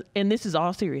wouldn't, and this is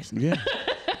all serious. Yeah.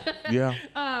 Yeah.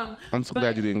 I'm so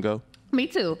glad you didn't go. Me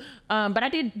too. But I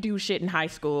did do shit in high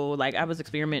school. Like I was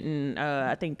experimenting.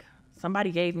 I think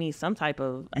somebody gave me some type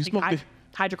of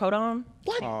hydrocodone.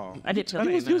 What? I did.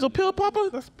 You was a pill popper?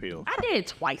 That's a pill. I did it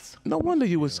twice. No wonder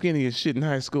you was skinny as shit in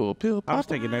high school. Pill popper? I was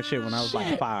taking that shit when I was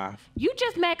like 5. You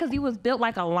just mad because you was built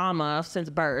like a llama since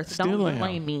birth. Still Don't am.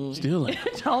 blame me. Still am.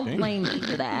 Don't blame me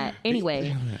for that.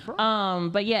 Anyway,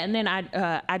 but yeah, and then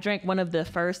I drank one of the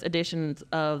first editions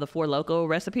of the Four Loko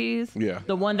recipes. Yeah.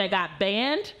 The one that got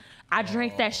banned. I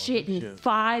drank that shit in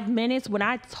 5 minutes. When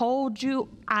I told you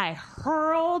I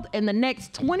hurled in the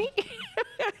next 20,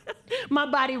 my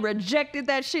body rejected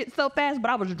that shit so fast, but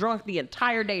I was drunk the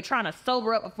entire day trying to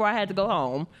sober up before I had to go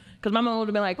home. Because my mom would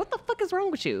have been like, what the fuck is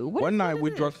wrong with you? One night we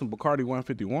drank some Bacardi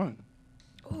 151.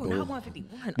 Oh, not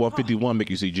 151. 151 make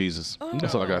you see Jesus.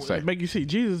 That's all I gotta say. Make you see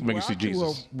Jesus. Make you boy. see I threw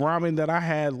Jesus. up ramen that I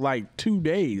had like 2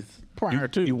 days prior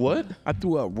to. You what? I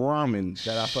threw up ramen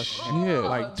that I fucking had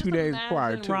like 2 days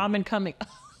prior to. Ramen coming.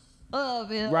 Oh,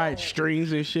 man. Right,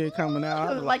 strings and shit coming out.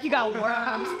 I was Like you got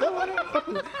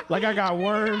worms. like I got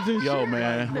worms and Yo, shit.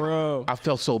 man. Bro. I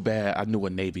felt so bad. I knew a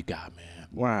Navy guy, man.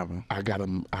 What happened? I got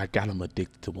him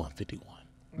addicted to 151.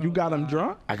 You got him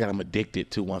drunk? I got him addicted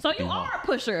to So 151. you are a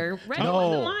pusher. Reggie No.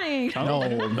 wasn't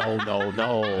lying.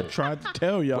 No. Tried to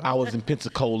tell y'all. I was in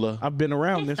Pensacola. I've been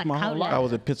around this my whole life. I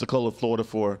was in Pensacola, Florida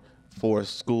for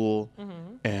school,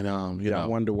 and I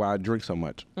wonder why I drink so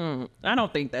much. I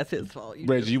don't think that's his fault.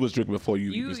 Reggie, you was drinking before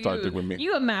you started drinking with me.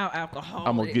 You a mild alcoholic.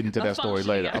 I'm gonna get into that story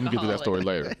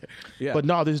later. Yeah. But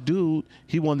no, this dude,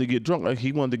 he wanted to get drunk. Like,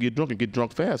 he wanted to get drunk and get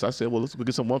drunk fast. I said, well, let's go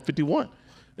get some 151.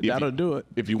 That'll do it.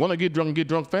 If you want to get drunk and get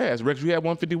drunk fast, Rex, you have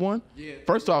 151? Yeah.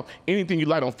 First off, anything you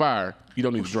light on fire, you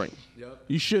don't need to drink.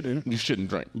 You shouldn't. You shouldn't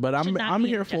drink. But Should not I'm be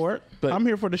here for it. But I'm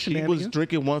here for the He shenanigans. was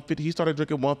drinking 150. He started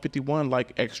drinking 151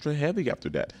 like extra heavy after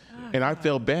that, and I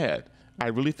felt bad. I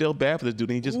really felt bad for this dude,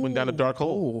 and he just went down a dark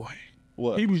hole. Oh,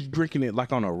 What? he was drinking it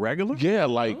like on a regular? Yeah,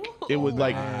 like it was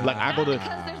like I go to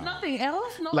Because there's nothing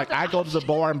else. No like I go to the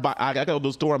bar and buy. I go to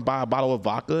the store and buy a bottle of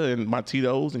vodka and my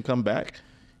Tito's and come back.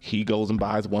 He goes and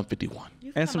buys 151.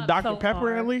 And some Dr.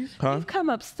 Pepper at least? Huh? You've come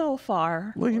up so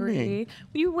far. What do you Korey. mean?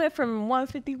 You went from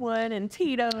 151 and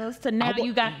Tito's to now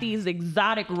you got these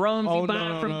exotic rums you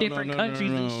buy from different countries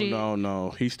and shit.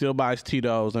 No. He still buys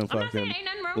Tito's and I'm not saying fucking ain't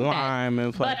nothing wrong with lime that.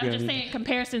 and But I'm just fucking. saying in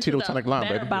comparison Tito to the tonic lime,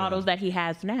 better baby. bottles that he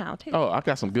has now too. Oh, I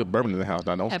got some good bourbon in the house.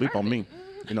 Now don't sleep on me.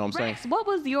 You know what I'm saying? Rex, what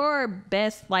was your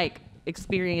best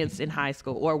experience in high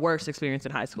school or worst experience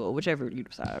in high school, whichever you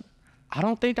decide? I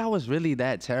don't think I was really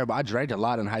that terrible. I drank a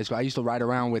lot in high school. I used to ride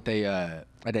around with a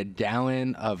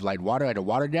gallon of like water, like a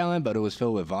water gallon, but it was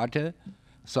filled with vodka.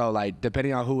 So like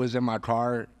depending on who was in my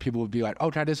car, people would be like, "Oh,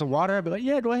 try this some water." I'd be like,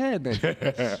 "Yeah, go ahead."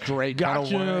 Then straight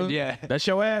Gotcha. Yeah. That's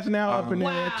your ass now up in there.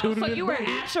 Wow. So you were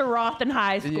Asher Roth in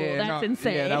high school. That's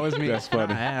insane. Yeah, that was me. That's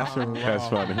funny. That's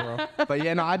funny. But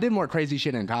yeah, no, I did more crazy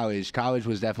shit in college. College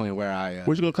was definitely where I.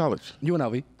 Where'd you go to college?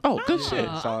 UNLV. Oh, good shit.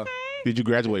 So Did you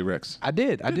graduate, Rex? I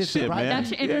did. I did shit, surprise- man.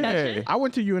 That's your introduction. Yeah. I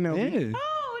went to UNLV. Yeah.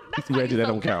 Oh, that's Reggie, that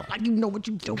don't count. Like you know what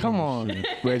you doing. Come on.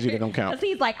 Reggie, that don't count. Cause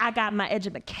he's like, I got my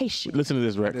education. Listen to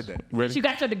this, Rex. You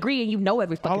got your degree and you know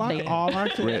every fucking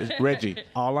thing. Reggie,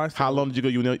 All I said, how long did you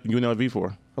go UNLV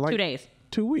for? like 2 days.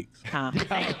 2 weeks. Huh.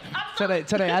 So they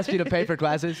asked you to pay for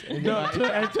classes?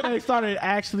 Until they started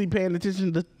actually paying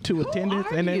attention to attendance,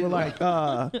 and they were like, Who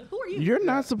are you? "You're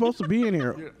not supposed to be in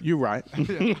here." You're right.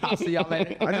 I'll see y'all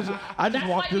later. I just That's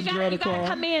walked why this you girl gotta, to you gotta car.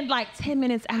 come in like 10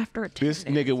 minutes after This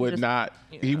attendance. nigga would not.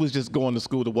 He was just going to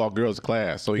school to walk girls to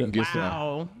class so he can get some.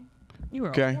 Wow. You were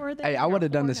Okay. over there. Hey, I would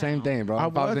have done the same now. thing, bro.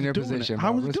 If I was in your doing position, it. bro.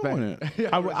 I was Respect. doing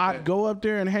it. I'd go up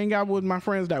there and hang out with my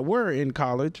friends that were in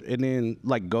college, and then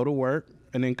like go to work,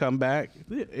 and then come back.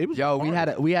 It was Yo,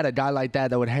 hard. we had a guy like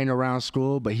that would hang around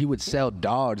school, but he would sell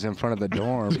dogs in front of the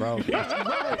dorm, bro.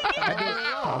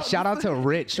 Shout out to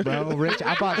Rich, bro. Rich,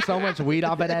 I bought so much weed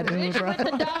off of that dude, bro. With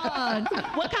the dogs.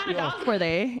 What kind of dogs were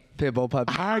they? Pitbull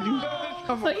puppy. How you?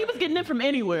 So he was getting it from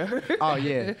anywhere. Oh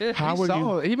yeah. How he are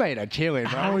sold- He made a killing,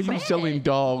 bro. How are you selling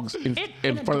dogs in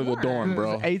in front of the a dorm,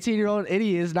 bro? 18-year-old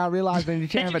idiot is not realizing you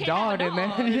can't have a dog in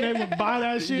there. They would buy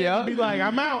that shit. Yeah. And be like,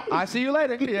 I'm out. I see you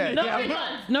later. Yeah. No yeah.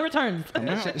 returns. No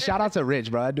returns. Shout out to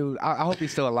Rich, bro. Dude, I hope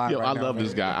he's still alive. Yo, right I now, love bro.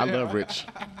 this guy. I love Rich.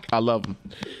 I love him.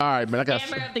 All right, man. I got.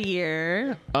 Hammer of the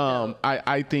year.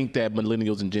 I think that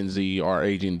millennials and Gen Z are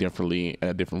aging differently in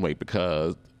a different way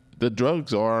because the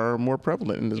drugs are more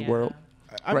prevalent in this Yeah. world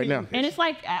right now. And it's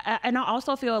like, and I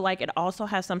also feel like it also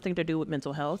has something to do with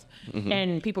mental health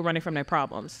and people running from their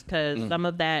problems. Because some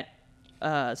of that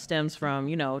stems from,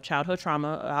 you know, childhood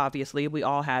trauma. Obviously, we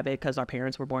all have it because our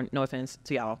parents were born, no offense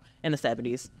to y'all, in the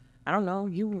 70s. I don't know.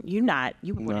 You were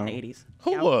born in the 80s.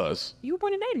 Who was? You were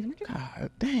born in the 80s. weren't you? God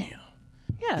damn.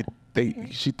 Yeah.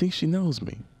 She thinks she knows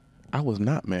me. I was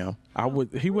not, ma'am.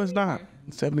 He was not.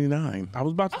 79. I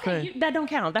was about to Okay, say. that don't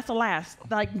count. That's the last.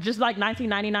 Like, just like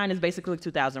 1999 is basically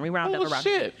 2000. We round up Oh, around.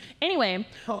 shit. Anyway,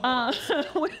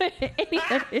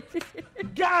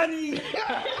 Got him.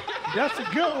 That's a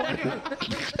good one.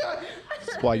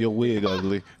 That's why your wig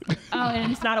ugly. oh,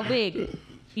 and it's not a wig.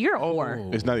 You're a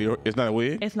whore. It's not a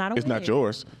wig. It's not a It's not wig.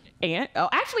 yours. And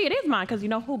actually, it is mine because you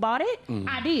know who bought it?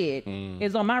 I did.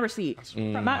 It's on my receipts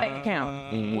from my bank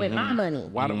account with my money.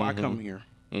 Why do I come here?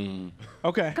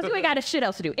 Okay. Because you ain't got shit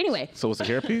else to do. Anyway, So it's a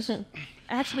hairpiece.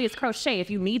 actually, it's crochet. If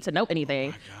you need to know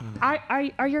anything,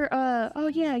 are your oh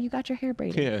yeah, you got your hair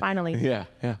braided finally. Yeah.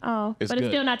 Oh, It's but it's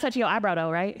good. still not touching your eyebrow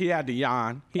though, right? He had to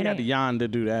yawn. He It had to ain't- yawn to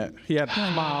do that. He had to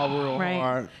smile real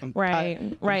hard. Right.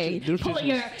 Them shit Pulling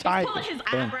was he's tight. pulling his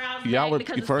eyebrows Y'all back were-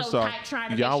 because it's first so off, tight, trying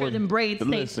to y'all make sure were- them braids stay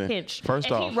listen, pinched. first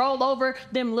if off- he roll over,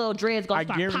 them little dreads gonna I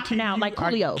start guarantee popping out you. like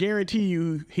I Coolio. guarantee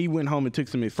you, he went home and took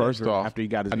some First Excedrin off, after he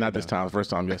got his. not hair this done. time. First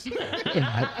time, yes.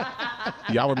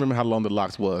 Y'all remember how long the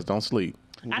locks was? Don't sleep.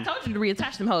 I told you to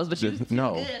reattach them hoes, but you was too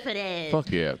No. good for that. Fuck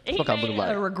yeah. He Fuck, I made would've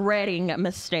lied. a regretting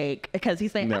mistake because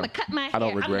he's saying, No, I'm gonna cut my hair. I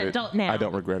don't I'm regret an it. adult now. I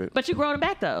don't regret it. But you growing it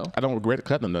back though. I don't regret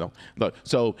cutting them though. Look,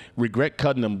 so regret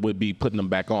cutting them would be putting them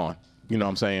back on. You know what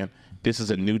I'm saying? This is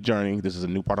a new journey. This is a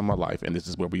new part of my life, and this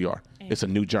is where we are. It's a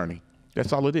new journey.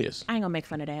 That's all it is. I ain't gonna make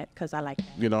fun of that because I like that.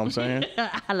 You know what I'm saying?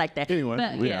 I like that. Anyway,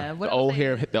 but, yeah. What The else old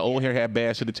they- hair, had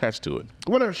bad shit attached to it.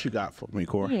 What else you got for me,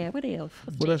 Korey? Yeah. What else?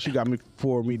 What else you got me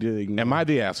for me to ignore? Am I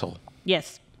the asshole?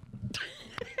 Yes.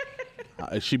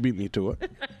 She beat me to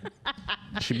it.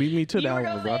 She beat me to You were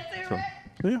that one, gonna bro.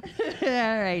 say it too,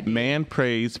 Yeah. All right. Man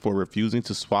praised for refusing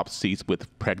to swap seats with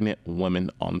pregnant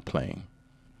women on plane.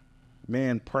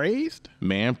 Man praised.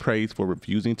 Man praised for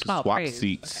refusing to Oh, swap praised.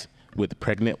 seats with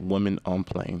pregnant women on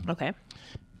plane. Okay.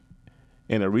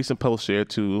 In a recent post shared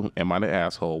to Am I the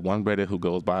Asshole, one Reddit who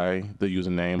goes by the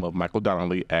username of Michael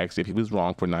Donnelly asked if he was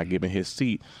wrong for not giving his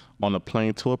seat on a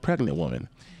plane to a pregnant woman.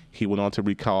 He went on to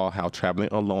recall how traveling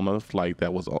alone on a flight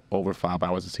that was over 5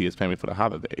 hours to see his family for the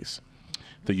holidays.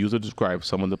 The user described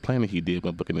some of the planning he did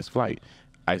when booking his flight.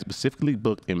 I specifically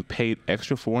booked and paid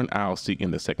extra for an aisle seat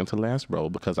in the second to last row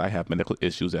because I have medical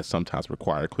issues that sometimes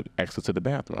require quick access to the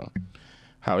bathroom.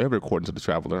 However, according to the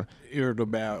traveler,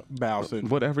 Irritable bowel syndrome.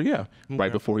 whatever, yeah.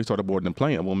 Right before he started boarding the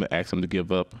plane, a woman asked him to give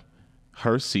up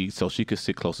her seat so she could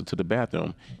sit closer to the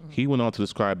bathroom. He went on to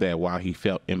describe that while he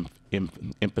felt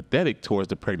empathetic towards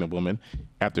the pregnant woman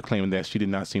after claiming that she did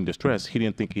not seem distressed. He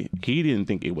didn't think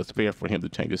it was fair for him to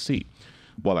change his seat.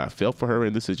 While I felt for her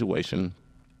in this situation,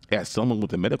 as someone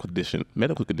with a medical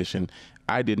condition,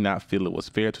 I did not feel it was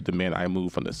fair to demand I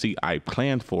move from the seat I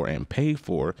planned for and paid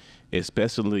for,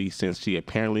 especially since she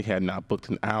apparently had not booked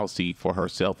an aisle seat for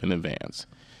herself in advance.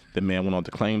 The man went on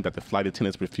to claim that the flight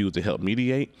attendants refused to help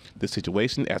mediate the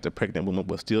situation as the pregnant woman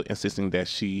was still insisting that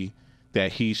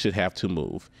he should have to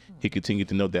move. He continued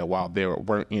to note that while there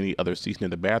weren't any other seats in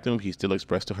the bathroom, he still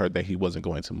expressed to her that he wasn't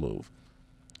going to move.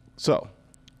 So,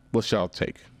 what's y'all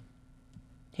take?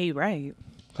 He right.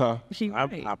 Huh? She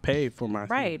right. I paid for my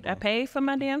Right. seat. I paid for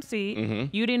my damn seat.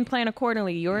 You didn't plan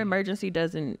accordingly. Your emergency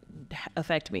doesn't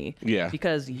affect me. Yeah.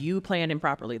 Because you planned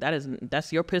improperly.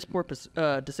 That's your piss poor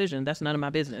decision. That's none of my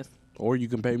business. Or you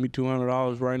can pay me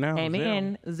 $200 right now.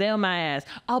 Amen. Zell my ass.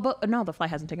 Oh, but no, the flight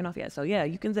hasn't taken off yet. So yeah,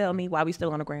 you can zell me while we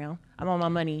still on the ground. I'm on my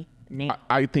money now.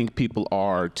 I think people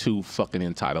are too fucking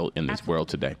entitled in this world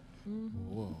today.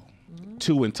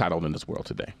 Too entitled in this world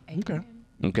today. Okay.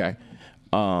 Okay.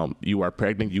 You are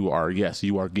pregnant. You are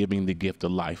giving the gift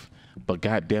of life. But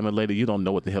God damn it, lady, you don't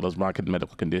know what the hell is wrong with the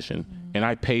medical condition. And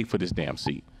I paid for this damn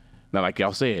seat. Now, like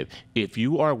y'all said, if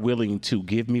you are willing to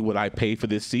give me what I paid for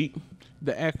this seat,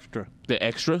 The extra.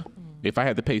 if I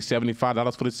had to pay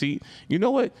 $75 for the seat, you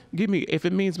know what? If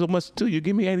it means so much to you,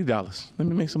 give me $80. Let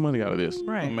me make some money out of this.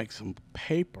 Right. Make some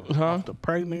paper off the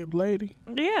pregnant lady.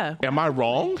 Yeah. Am I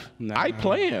wrong? Nah, I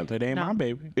planned. It ain't my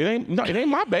baby. It ain't my baby. It ain't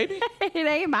my baby.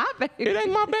 It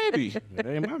ain't my baby. It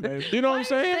ain't my baby. You know what I'm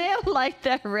saying? Sound like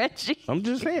that, Reggie. I'm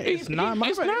just saying it's not my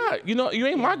It's baby. not. You know, you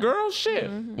ain't my girl. Shit.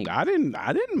 I didn't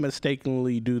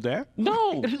mistakenly do that.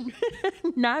 No.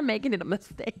 Not making it a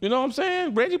mistake. You know what I'm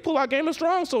saying? Reggie pull out Game of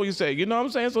Strong, so you say. You know what I'm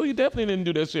saying? So he definitely didn't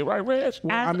do that shit, right, Reg?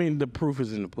 Well, I mean, the proof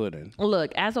is in the pudding.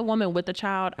 Look, as a woman with a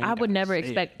child, I would gotta never say it.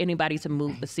 expect anybody to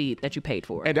move the seat that you paid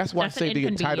for. And that's why I an say the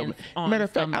entitlement. inconvenience on Matter of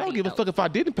fact, I don't somebody give a else. fuck if I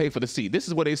didn't pay for the seat. This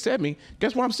is where they set me.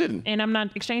 Guess where I'm sitting? And I'm not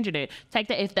exchanging it.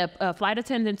 If the flight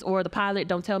attendants or the pilot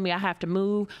don't tell me I have to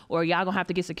move, or y'all gonna have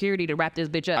to get security to wrap this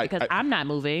bitch up because I'm not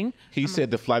moving. He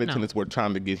said the flight attendants were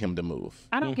trying to get him to move.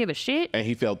 I don't give a shit. And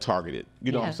he felt targeted.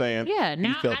 You know what I'm saying? Yeah,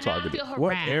 now, he felt now I targeted. feel harassed.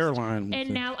 What airline was And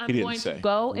it? now I'm He didn't going say. to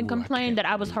go and Ooh, I complain can't that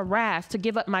I was harassed to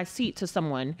give up my seat to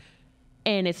someone,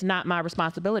 and it's not my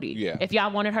responsibility. Yeah. If y'all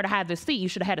wanted her to have this seat, you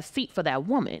should have had a seat for that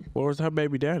woman. Where was her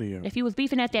baby daddy at? If you was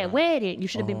beefing at that wedding, you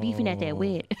should have been beefing at that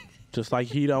wedding. Just like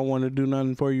he don't want to do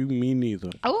nothing for you, me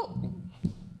neither. Oh,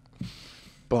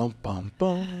 Bum, bum,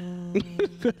 bum.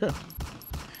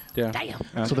 Yeah.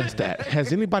 damn. So that's that.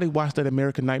 Has anybody watched that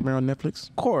American Nightmare on Netflix?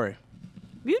 Corey,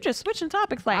 You just switching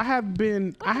topics like I have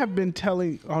been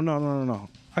telling. Oh no.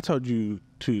 I told you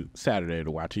to Saturday to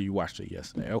watch it. You watched it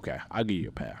yesterday. Okay, I'll give you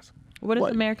a pass. what is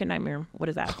what? American Nightmare? What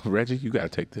is that? Reggie, you got to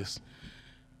take this.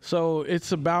 So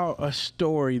it's about a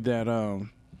story that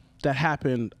that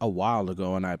happened a while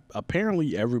ago, and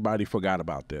apparently everybody forgot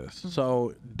about this.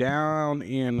 So down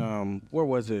in where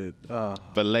was it?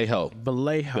 Vallejo.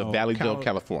 Vallejo, The Valley Joe,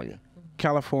 California.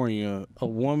 California. A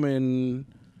woman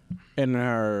and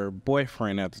her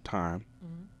boyfriend at the time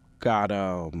got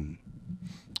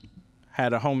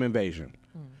had a home invasion.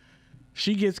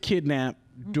 She gets kidnapped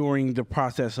during the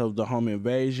process of the home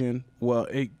invasion. Well,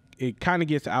 it kind of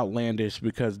gets outlandish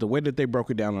because the way that they broke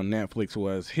it down on Netflix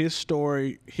was his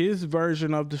story, his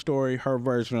version of the story, her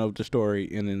version of the story,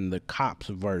 and then the cops'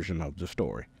 version of the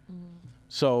story.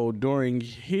 So during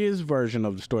his version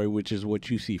of the story, which is what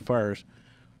you see first,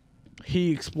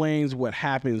 he explains what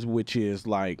happens, which is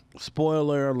like,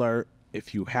 spoiler alert,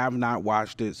 if you have not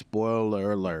watched it,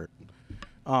 spoiler alert.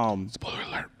 Spoiler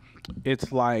alert.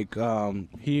 It's like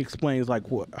he explains like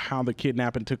how the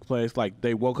kidnapping took place. Like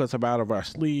they woke us up out of our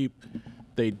sleep.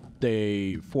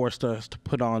 They forced us to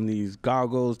put on these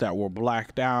goggles that were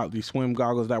blacked out, these swim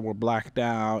goggles that were blacked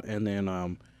out, and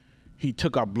then he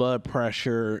took our blood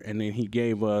pressure, and then he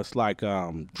gave us like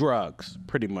drugs,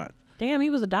 pretty much. Damn,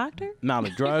 he was a doctor? Now the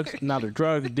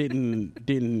drugs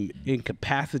didn't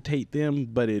incapacitate them,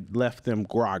 but it left them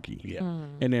groggy. Yeah.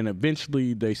 And then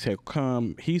eventually he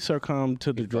succumbed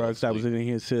to the drugs that was in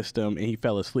his system, and he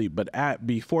fell asleep. But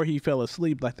before he fell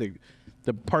asleep, like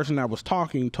the person that was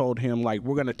talking told him, like,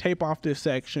 we're gonna tape off this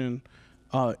section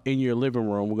in your living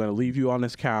room. We're gonna leave you on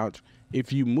this couch.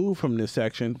 If you move from this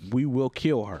section, we will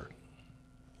kill her.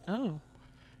 Oh.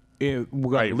 We're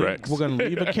gonna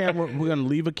leave a camera. We're gonna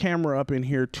leave a camera up in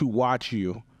here to watch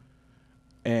you.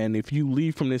 And if you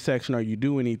leave from this section or you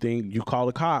do anything, you call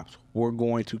the cops. We're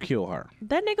going to kill her.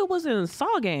 That nigga was in a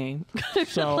Saw game.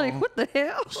 So like, what the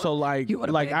hell? So like You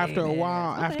wanna play a after a game,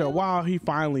 while, man. What the hell? he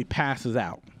finally passes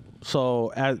out.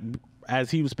 So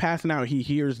as he was passing out, he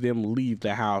hears them leave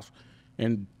the house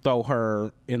and throw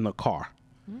her in the car.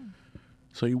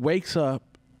 So he wakes up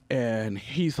and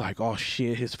he's like, oh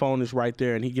shit, his phone is right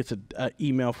there, and he gets an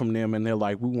email from them, and they're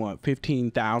like, we want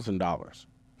 $15,000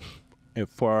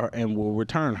 and we'll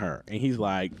return her. And he's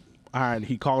like, all right.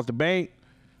 He calls the bank.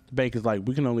 The bank is like,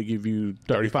 we can only give you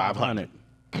 $3,500.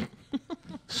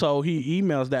 So he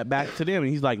emails that back to them,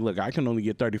 and he's like, look, I can only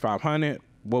get $3,500.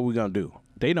 What are we gonna do?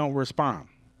 They don't respond.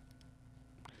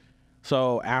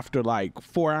 So after like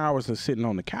 4 hours of sitting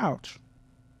on the couch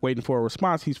waiting for a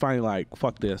response, he's finally like,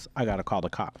 fuck this, I gotta call the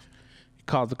cops. He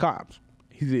calls the cops.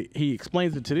 He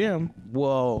explains it to them.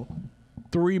 Well,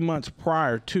 3 months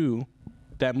prior to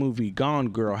that movie, Gone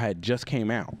Girl had just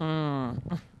came out.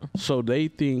 So they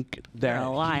think that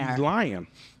he's lying.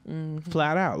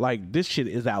 Flat out. Like, this shit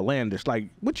is outlandish. Like,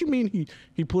 what you mean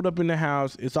he put up in the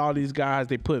house, it's all these guys,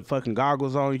 they put fucking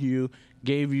goggles on you,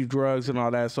 gave you drugs and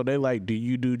all that. So they like, do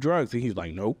you do drugs? And he's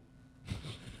like, nope.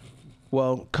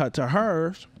 Well, cut to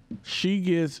hers.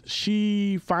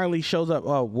 She finally shows up.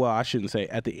 Oh, well, I shouldn't say.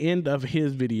 At the end of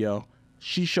his video,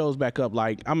 she shows back up,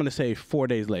 like, I'm going to say 4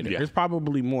 days later. Yeah. There's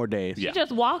probably more days. She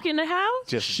just walk in the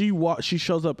house? She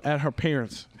shows up at her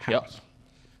parents' house. Yep.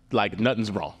 Like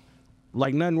nothing's wrong.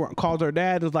 Like nothing wrong. Calls her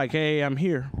dad, is like, hey, I'm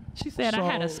here. She said, I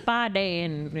had a spa day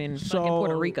in fucking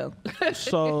Puerto Rico.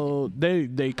 So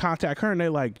they contact her, and they're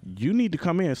like, you need to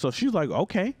come in. So she's like,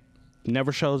 okay.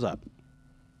 Never shows up.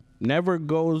 Never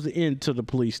goes into the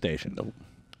police station. Nope.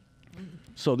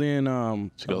 So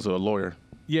then She goes to a lawyer.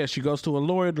 yeah, she goes to a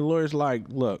lawyer. The lawyer's like,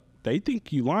 look, they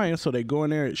think you lying. So they go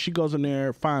in there. She goes in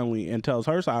there finally and tells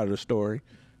her side of the story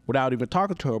without even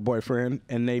talking to her boyfriend,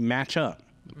 and they match up.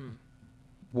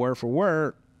 Word for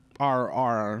word,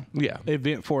 our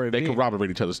event for event. They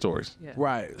corroborate each other's stories. Yeah.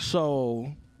 Right.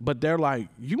 So, but they're like,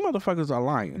 you motherfuckers are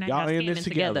lying. Now Y'all in came this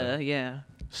together. Yeah.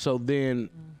 So then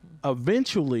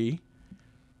eventually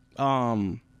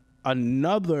another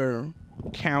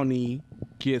county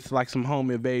gets like some home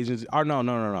invasions. Or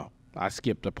no. I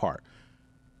skipped a part.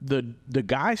 The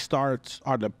guy are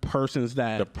the persons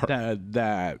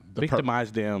that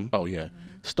victimized them. Oh yeah.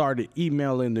 Started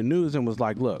emailing the news and was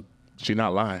like, look, She's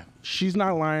not lying. she's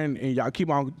not lying, and y'all keep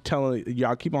on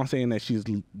saying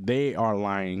that they are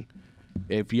lying.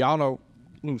 If y'all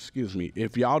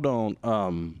don't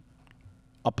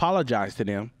apologize to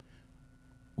them,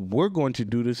 we're going to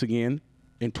do this again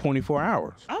in 24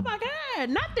 hours. Oh my God!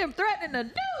 Not them threatening the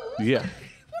news. Yeah.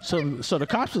 So the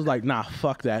cops was like, nah,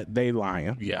 fuck that, they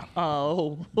lying. Yeah.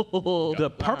 Oh. The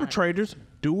perpetrators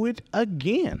do it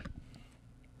again.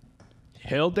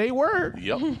 Held they word.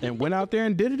 Yep. And went out there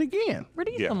and did it again. Were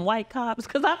these Yeah. some white cops?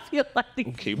 Because I feel like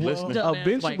these Keep listening.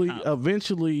 dumbass white cops.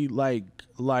 Eventually,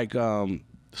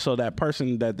 so that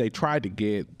person that they tried to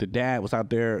get, the dad was out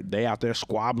there. They out there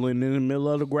squabbling in the middle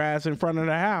of the grass in front of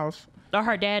the house. Or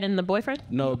her dad and the boyfriend?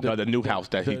 No, the new house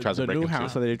that he tries to break the new into.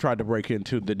 house that they tried to break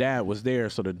into. The dad was there,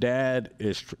 so the dad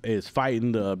is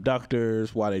fighting the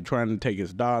abductors while they trying to take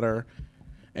his daughter,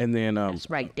 and then That's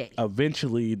right, Daddy.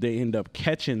 eventually they end up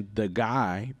catching the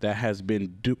guy that has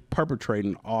been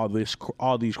perpetrating all these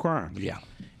crimes. Yeah.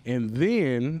 And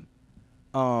then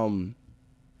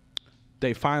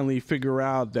they finally figure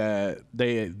out that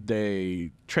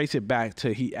they trace it back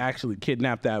to he actually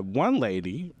kidnapped that one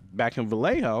lady back in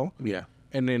Vallejo. Yeah.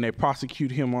 And then they prosecute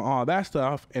him on all that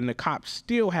stuff, and the cops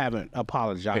still haven't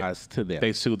apologized to them.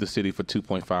 They sued the city for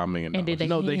 $2.5 million. And did they?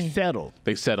 No, they settled.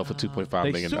 They settled for $2.5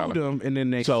 They million. sued them, and then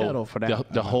they settled for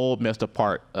that. The whole messed up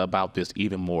part about this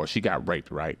even more. She got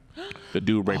raped, right? The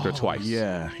dude raped her twice.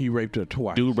 Yeah, he raped her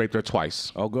twice. Dude raped her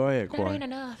twice. Oh, go ahead, That Corey. ain't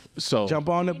enough. So Jump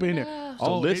on up in there. So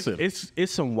Oh, listen.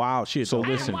 it's some wild shit. So I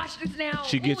didn't listen. watch this now.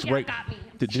 She gets Ooh, y'all raped. got me.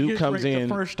 The dude gets comes raped the in.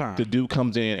 first time. The dude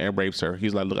comes in and rapes her.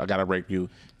 He's like, "Look, I gotta rape you,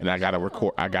 and I gotta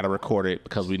record it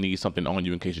because we need something on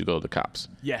you in case you go to the cops."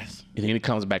 Yes. And then he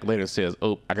comes back later and says,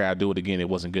 "Oh, I gotta do it again. It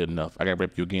wasn't good enough. I gotta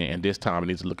rape you again, and this time it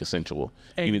needs to look consensual.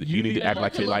 And You need to act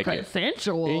like you like it.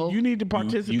 Consensual. And you need to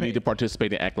participate. You need to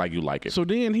participate and act like you like it." So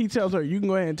then he tells her, you can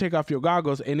go ahead and take off your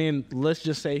goggles. And then let's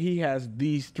just say he has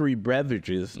these 3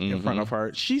 beverages in front of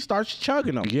her. She starts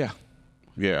chugging them. Yeah.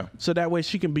 Yeah. So that way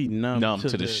she can be numb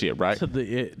To the shit, right?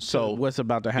 So what's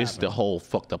about to happen. It's the whole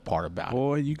fucked up part about it.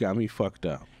 Boy, you got me fucked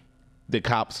up. The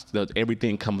cops,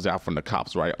 everything comes out from the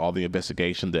cops, right? All the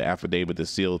investigation, the affidavit, the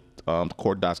sealed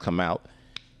court docs come out.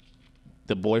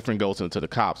 The boyfriend goes into the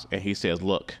cops and he says,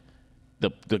 "Look,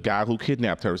 the guy who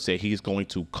kidnapped her said he's going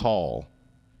to call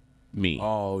me.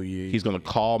 Oh, yeah. He's going to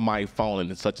call my phone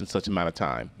in such and such amount of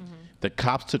time." The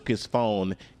cops took his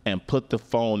phone and put the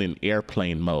phone in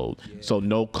airplane mode, so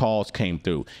no calls came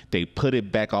through. They put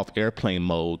it back off airplane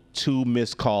mode. 2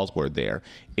 missed calls were there.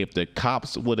 If the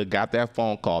cops would have got that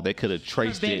phone call, they could have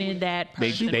traced it.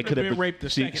 They could have been raped the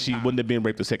second time. She wouldn't have been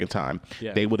raped the second time.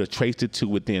 Yeah. They would have traced it to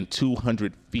within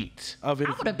 200 feet of it.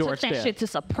 I would have took that shit to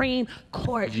Supreme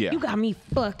Court. Yeah. You got me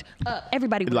fucked up.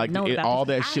 Everybody would have known about all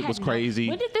this. that shit was crazy.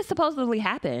 When did this supposedly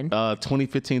happen?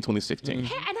 2015, 2016. And I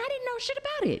didn't know shit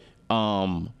about it.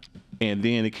 And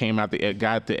then it came out.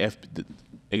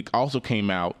 It also came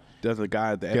out. There's a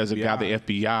guy at the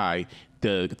FBI.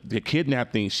 The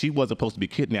kidnap thing, she wasn't supposed to be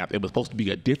kidnapped. It was supposed to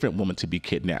be a different woman to be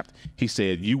kidnapped. He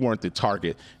said, you weren't the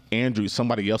target. Andrew,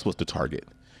 somebody else was the target.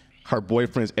 Her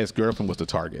boyfriend's ex-girlfriend was the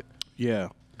target. Yeah.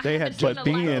 They had just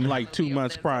been like 2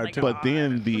 months prior to. But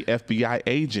then the FBI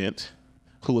agent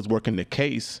who was working the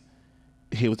case,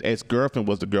 his ex-girlfriend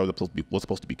was the girl that was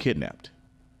supposed to be kidnapped.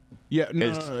 Yeah,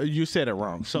 no, you said it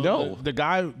wrong. So no, the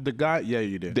guy, yeah,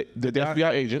 you did. The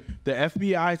FBI agent. The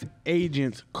FBI's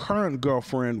agent's current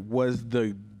girlfriend was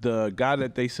the guy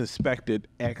that they suspected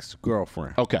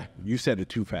ex-girlfriend. Okay. You said it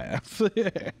too fast.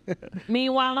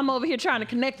 Meanwhile, I'm over here trying to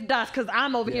connect the dots because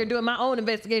I'm over here doing my own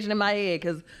investigation in my head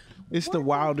because it's the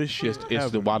wildest shit.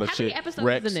 It's the wildest shit. How many episodes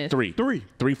Rex, is in this? Three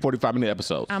 45-minute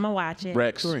episodes. I'm going to watch it.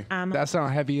 Rex. That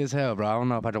sounds heavy as hell, bro. I don't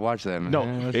know if I can watch that, man.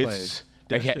 No,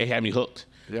 it had me hooked.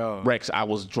 Yo. Rex, I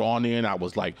was drawn in. I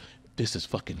was like, this is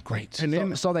fucking great. And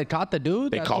then, so they caught the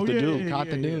dude? They caught the dude. Caught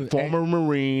the dude. Former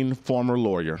Marine, former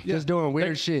lawyer. Just doing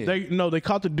weird shit. They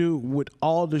caught the dude with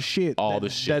all the shit.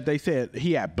 That they said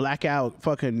he had blackout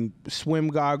fucking swim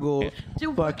goggles.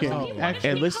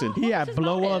 And listen, he had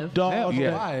blow up dolls. He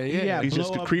was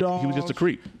just a creep. He was just a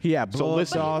creep. He had blow up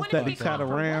dolls that he sat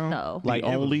around. Like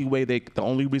the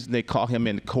only reason they caught him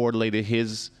and correlated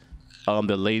his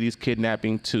the lady's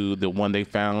kidnapping to the one they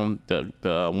found,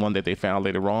 the one that they found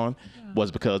later on,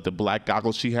 was because the black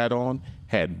goggles she had on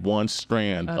had one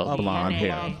strand of blonde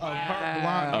hair.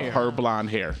 Of her blonde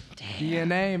hair.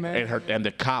 DNA, man. And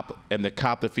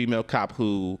the female cop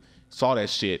who saw that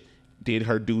shit did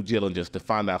her due diligence to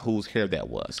find out whose hair that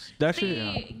was.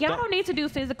 Y'all don't need to do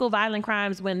physical violent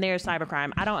crimes when there's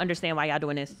cybercrime. I don't understand why y'all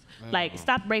doing this. Like,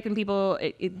 stop raping people.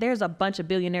 There's a bunch of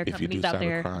billionaire companies out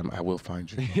there. If you do cybercrime, I will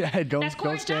find you. Yeah, don't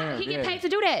stand. He get paid to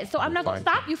do that, so I'm not gonna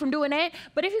stop you from doing that.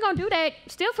 But if you're gonna do that,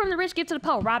 steal from the rich, get to the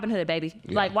poor. Robin Hood, baby.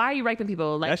 Yeah. Like, why are you raping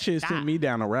people? Like, that shit sent me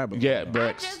down a rabbit hole. Yeah,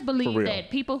 Rex, I just believe that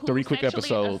people who 3 quick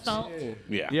episodes. Assault,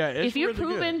 if you're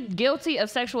proven guilty of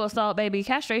sexual assault, baby,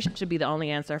 castration should be the only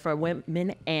answer for women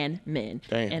and men.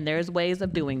 Damn. And there's ways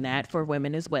of doing that for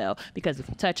women as well. Because if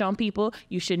you touch on people,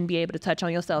 you shouldn't be able to touch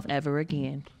on yourself ever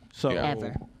again.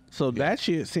 Ever. So that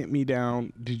shit sent me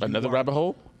down. Another rabbit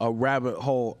hole? A rabbit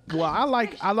hole. Well, I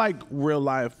like real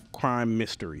life crime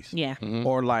mysteries. Yeah. Mm-hmm.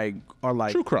 Or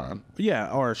like true crime.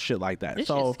 Yeah, or shit like that. This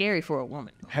shit's scary for a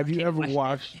woman. Have you ever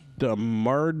watched the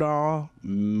Murdaugh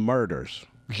murders?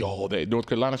 Yo, that North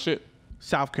Carolina shit?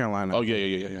 South Carolina. Oh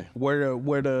yeah.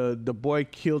 Where the boy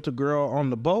killed a girl on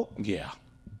the boat? Yeah.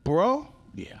 Bro?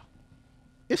 Yeah.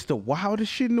 It's the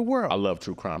wildest shit in the world. I love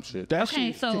true crime shit.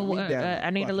 Okay, so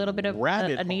I need a little bit of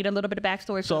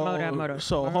backstory for Murdaugh.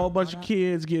 So a whole bunch of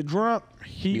kids get drunk.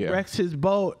 He wrecks his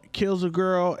boat, kills a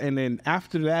girl, and then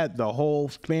after that, the whole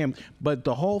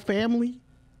family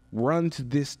runs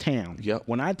this town. Yep.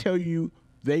 When I tell you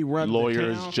they run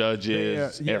lawyers, the town,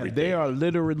 judges, everything. They are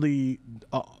literally.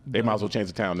 They might as well change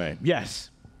the town name.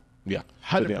 Yes. Yeah.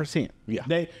 100%. Yeah.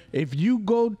 If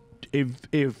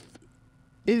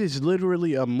it is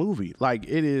literally a movie. Like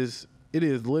it is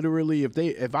literally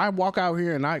if I walk out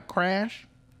here and I crash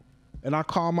and I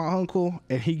call my uncle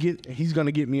and he's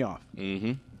gonna get me off.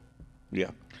 Mm-hmm. Yeah.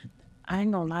 I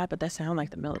ain't gonna lie, but that sounds like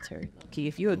the military. Okay,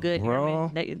 if you're a good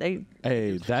airman, they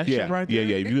shit right there.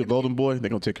 Yeah. If you a golden boy, they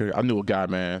gonna take care of you. I knew a guy,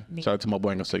 man. Shout out to my boy,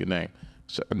 I ain't gonna say your name.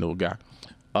 I knew a guy.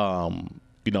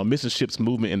 Missing ships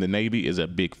movement in the Navy is a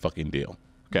big fucking deal.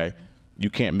 Okay? You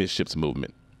can't miss ships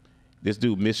movement. This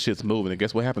dude missed shit's moving, and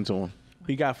guess what happened to him?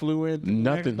 He got flew in.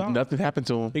 Nothing happened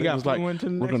to him. He got flew into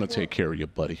the next. We're gonna take care of you,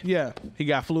 buddy. Yeah, he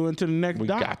got flew into the next. We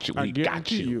got you. We got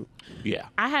you. Yeah.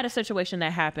 I had a situation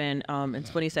that happened in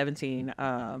 2017.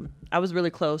 I was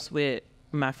really close with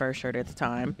my first shirt at the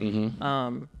time.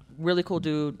 Mm-hmm. Really cool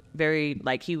dude. Very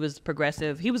he was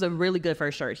progressive. He was a really good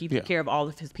first shirt. He took care of all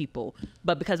of his people.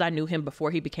 But because I knew him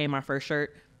before he became my first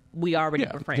shirt, we already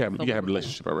were friends. You have a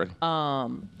relationship already.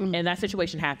 And that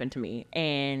situation happened to me,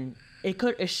 and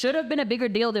it should have been a bigger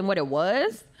deal than what it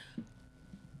was.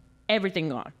 Everything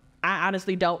gone. I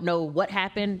honestly don't know what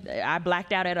happened. I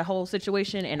blacked out at a whole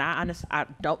situation, and I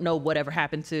don't know whatever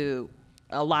happened to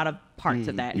a lot of parts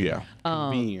of that. Yeah.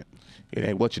 it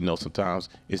ain't what you know sometimes.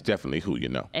 It's definitely who you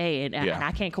know. Hey, and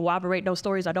I can't corroborate those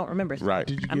stories I don't remember. Right.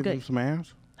 Did you I'm give good. him some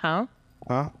ass? Huh?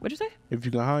 Huh? What'd you say? If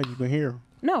you can hide, you can hear.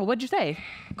 No, what'd you say?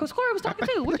 Because Korey was talking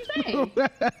too. What'd you say?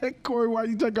 Korey, why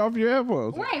you take off your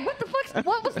headphones? Right, what the fuck?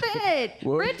 What was that?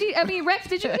 What? Reggie, Rex,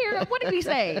 did you hear him? What did he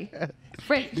say?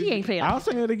 Fred, he ain't paying. I'll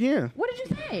say it again. What did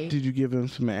you say? Did you give him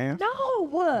some ass?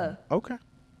 No. Okay.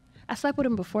 I slept with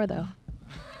him before, though.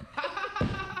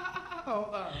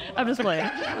 I'm just playing.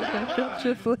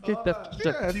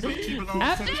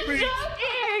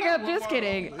 I'm just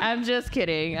kidding. I'm just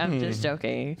kidding. I'm just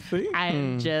joking. See?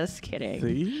 I'm just kidding.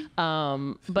 See?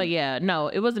 But yeah, no,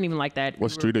 it wasn't even like that.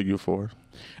 What street are you for?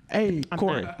 Hey,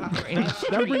 Korey.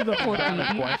 That brings up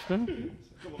a question.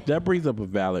 That brings up a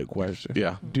valid question.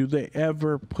 Yeah. Do they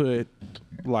ever put,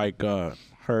 like,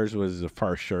 hers was the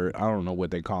first shirt. I don't know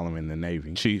what they call them in the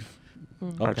Navy. Chief.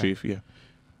 Our Okay. chief, yeah.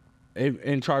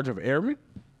 In charge of airmen?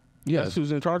 Yes. That's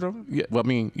who's in charge of it? Yeah, well, I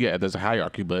mean, yeah, there's a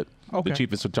hierarchy, but Okay. the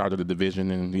chief is in charge of the division,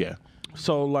 and yeah.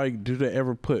 So, like, do they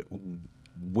ever put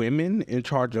women in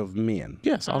charge of men?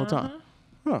 Yes, all the time.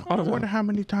 Huh. I wonder how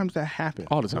many times that happened.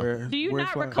 All the time. Do you where not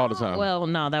it's like- recall? All the time. Well,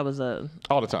 no, that was a.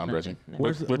 All the time, Reggie.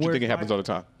 What you where's think it happens like- all the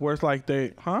time? Where it's like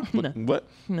they, huh? What?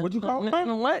 What'd you call it?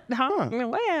 Huh? What? Huh?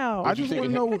 Wow. I just want to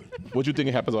know What you think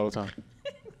it happens all the time?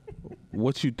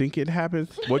 what you think it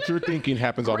happens. What you're thinking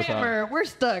happens all the time. Grammar, we're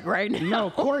stuck right now. No,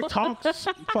 Korey talks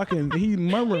fucking, he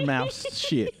murmur mouths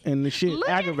shit, and the shit Look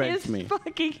aggravates at his me.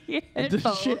 fucking The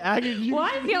headphone. shit aggravates you.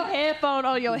 Why is your headphone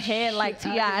on your head like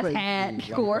T.I.'s aggravates hat, me.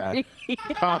 Korey?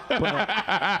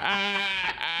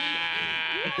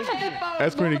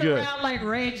 That's pretty good. Around like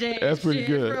Ray J. That's pretty shit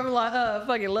good. From like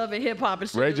fucking Love and Hip Hop and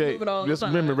shit. Ray J, moving all the just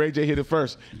time. remember, Ray J hit it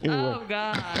first. Anyway, Oh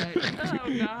God. Oh God.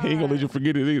 he ain't gonna let you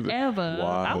forget it either. Ever.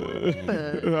 Wow.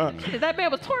 That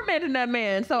man was tormenting that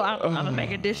man, so I'm gonna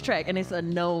make a diss track, and it's a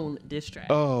known diss track.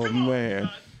 Oh man.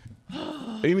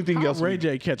 Anything else? Ray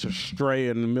J catch a stray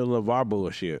in the middle of our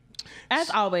bullshit. As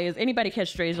always, anybody catch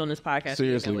strays on this podcast?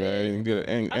 Seriously, you know it. man. Ain't good.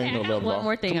 Ain't Okay, no I have love one lost.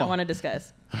 more thing Come I on. want to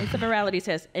discuss. It's a morality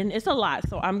test, and it's a lot,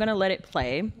 so I'm gonna let it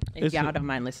play if It's y'all a- don't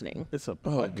mind listening. It's a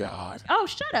Oh God. Oh,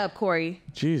 shut up, Korey.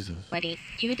 Jesus. What if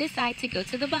you decide to go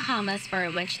to the Bahamas for a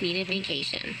much-needed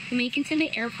vacation? You make it to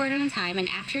the airport on time, and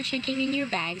after checking in your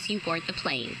bags, you board the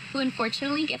plane. You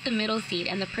unfortunately get the middle seat,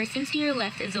 and the person to your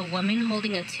left is a woman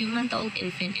holding a 2-month-old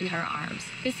infant in her arms.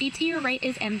 The seat to your right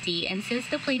is empty, and since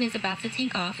the plane is about to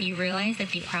take off, you realize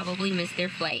that they probably missed their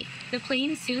flight. The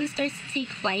plane soon starts to take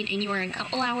flight, and you are a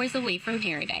couple hours away from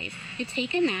paradise. You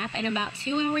take a nap, and about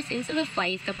 2 hours into the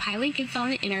flight, the pilot gets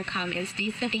on the intercom and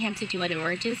states that they have to do an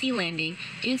emergency landing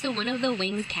due to one of the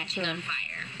wings catching on fire.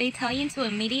 They tell you to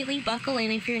immediately buckle in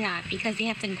if you're not, because they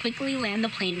have to quickly land the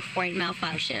plane before it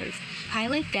malfunctions.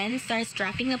 Pilot then starts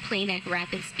dropping the plane at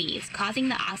rapid speeds, causing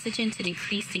the oxygen to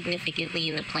decrease significantly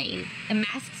in the plane. The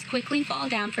masks quickly fall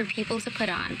down for people to put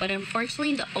on, but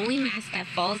unfortunately the only mask that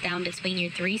falls down between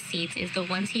your 3 seats is the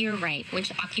one to your right,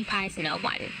 which occupies no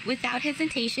one. Without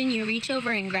hesitation, you reach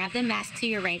over and grab the mask to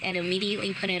your right and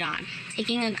immediately put it on,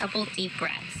 taking a couple deep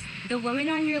breaths. The woman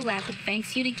on your left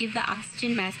begs you to give the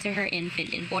oxygen mask to her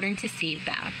infant in order to save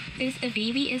them. Since a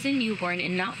baby is a newborn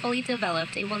and not fully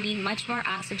developed, it will need much more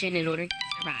oxygen in order to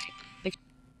survive. But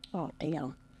Oh,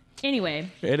 damn. Anyway,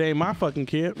 It ain't my fucking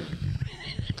kid.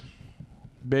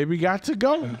 Baby got to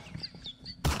go.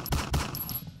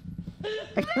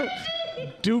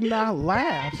 Do not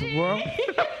laugh, bro. you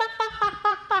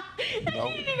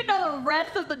didn't even know the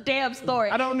rest of the damn story.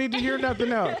 I don't need to hear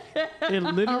nothing else. It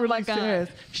literally my God. says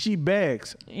she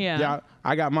begs. Yeah.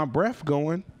 I got my breath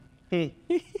going.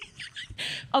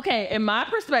 Okay, in my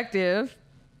perspective,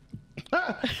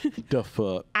 The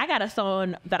fuck? I got a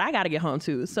song that I got to get home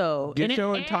to. So Get and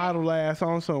your it- entitled ass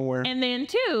on somewhere. And then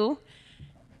two,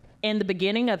 in the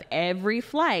beginning of every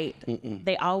flight,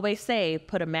 they always say,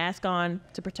 put a mask on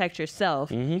to protect yourself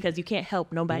because you can't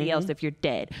help nobody else if you're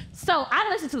dead. So I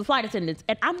listen to the flight attendants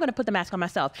and I'm going to put the mask on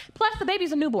myself. Plus the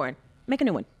baby's a newborn. Make a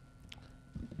new one.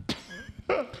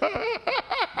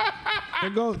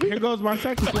 Here goes my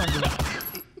second question.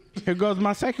 Here goes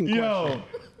my second question. Yo,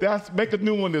 that's make a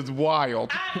new one is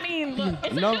wild. I mean, look,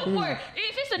 it's No. a newborn.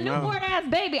 If it's a No. newborn ass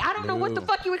baby, I don't know what the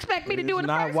fuck you expect me to do in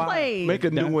the It's not first wild. place. Make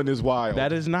a new one is wild.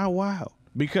 That is not wild.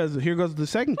 Because here goes the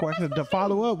second question to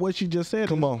follow up what she just said.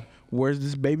 Come on. Where's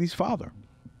this baby's father?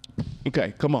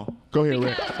 Okay, come on. Go ahead,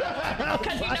 Rick.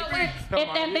 Because you know what?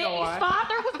 If that baby's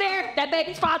father was there, that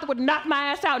baby's father would knock my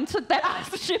ass out and took that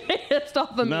oxygen mask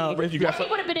off of No, me. but you got He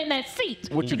would have been in that seat.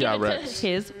 What you to got, give it to Rex?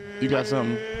 His. You got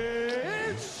something?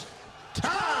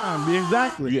 time.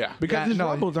 Exactly. Yeah. Because it's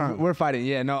rumble time. We're fighting.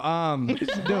 Yeah, no.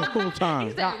 It's still full time.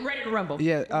 He's ready to rumble.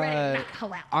 Yeah, Ready to knock the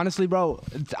hell out. honestly, bro,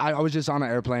 I was just on an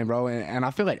airplane, bro, and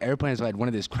I feel like airplanes are like one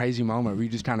of this crazy moment where you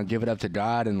just kind of give it up to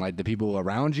God and like the people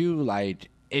around you. Like,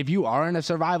 if you are in a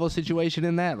survival situation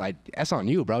in that, like, that's on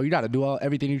you, bro. You got to do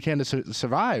everything you can to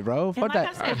survive, bro. Fuck And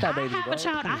like that, I said, fuck that I baby, have bro. a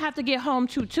child. I have to get home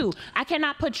to too. I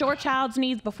cannot put your child's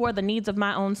needs before the needs of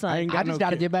my own son. ain't I got just no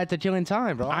got to kid. get back to killing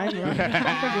time, bro. I ain't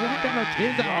got no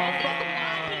kids.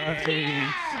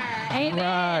 Amen.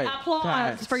 Right. Applause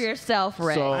Facts. for yourself,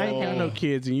 Ray. So- I ain't got no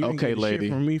kids, and you ain't Okay, getting lady.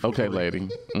 shit from me for Okay, free. lady.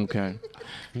 Okay.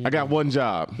 I got one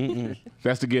job.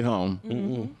 That's to get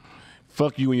home.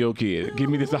 Fuck you and your kid. Give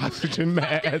me this oxygen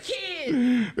mask.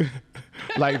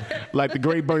 like the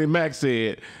great Bernie Mac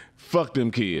said, fuck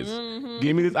them kids.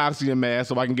 Give me this oxygen mask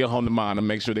so I can get home to mine and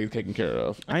make sure they're taken care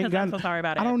of. I ain't I'm got. so sorry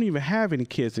about I it. don't even have any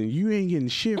kids, and you ain't getting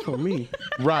shit from me.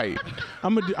 Right.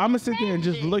 I'm gonna sit there and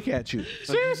just look at you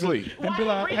Seriously. and be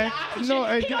like, hey, no,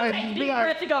 hey, hey, be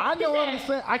like, I know what I'm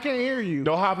saying. I can't hear you.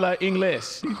 No habla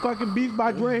inglés. These fucking Beats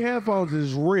by Dre headphones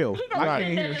is real. I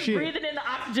can't hear shit. Breathing in the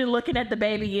oxygen, looking at the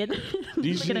baby and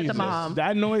looking at the mom.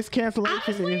 That noise cancellation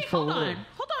Honestly, is for hold real. on.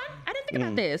 I didn't think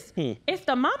about this. If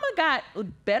the mama got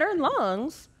better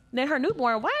lungs than her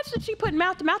newborn, why should she put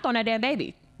mouth to mouth on that damn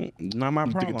baby? Not my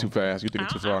You problem. thinking too fast. You thinking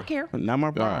too I far. don't care. Not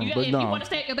my problem. You, But if you no. want to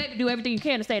stay your baby, do everything you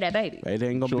can to stay that baby. It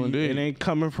ain't gonna Sure be. indeed. It ain't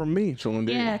coming from me. Sure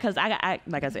indeed. Yeah, because I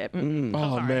like I said. Oh,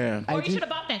 man. Or I you just- should have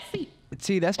bought that seat.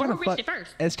 See, that's Or kind of who reached it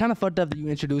first? It's kind of fucked up that you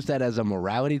introduced that as a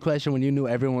morality question when you knew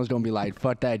everyone was gonna be like,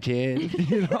 "Fuck that kid,"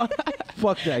 you know?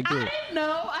 Fuck that I kid. didn't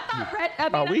know. I thought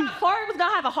I Are we- thought Korey was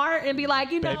gonna have a heart and be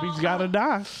like, you know, Baby's gotta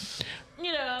die.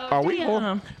 you know. Are we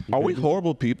damn. are we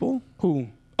horrible people? Who?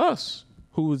 Us.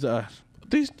 Who's us?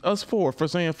 Us four for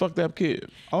saying fuck that kid.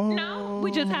 Oh. No,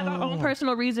 we just have our own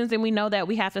personal reasons, and we know that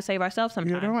we have to save ourselves You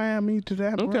sometimes. don't add me to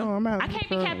that, bro. Okay. I'm out I can't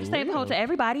be for Captain Save real. Hold to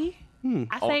everybody.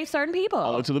 I save certain people.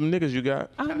 Only to them niggas you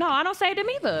got. No, I don't save them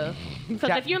either.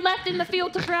 Because if you're left in the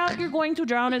field to drown, you're going to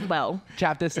drown as well.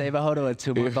 Chapter save a hodo at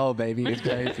 2-month-old baby. It's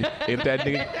crazy. If that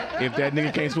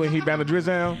nigga can't swim, he bound to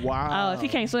drizzle. Wow. Oh, if he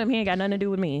can't swim, he ain't got nothing to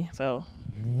do with me. So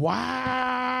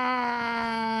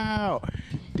Wow.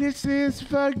 This is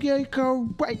fucking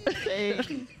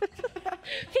crazy.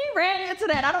 he ran into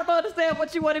that. I don't understand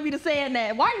what you wanted me to say in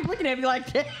that. Why are you looking at me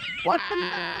like that?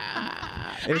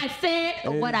 I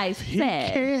said what I He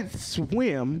said. can't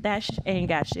swim. That ain't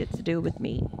got shit to do with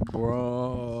me.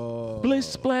 Bro. Splish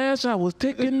splash, I was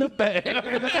taking the bath.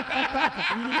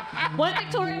 What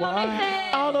Victoria Mama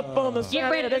said? All up on the Get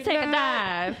ready to take a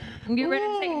dive. Get ready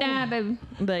to take a dive, baby.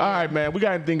 But All right, man. We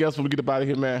got anything else before we get up out of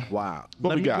here, man? Wow. What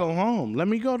Let we me got? go home. Let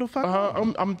me go to fuck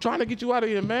home. I'm trying to get you out of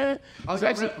here, man.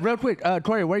 Real quick,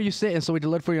 Korey, where are you sitting so we can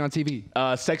look for you on TV?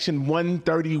 Section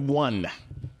 131.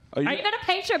 are you gonna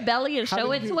paint your belly and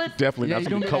show it to us? Definitely Yeah, not you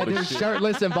gonna gonna be be cold that as dude shit.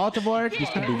 shirtless in Baltimore? You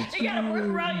gotta work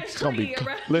around your It's gonna be.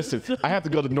 tree. Listen, I have to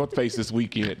go to North Face this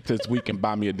week and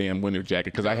buy me a damn winter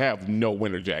jacket because I have no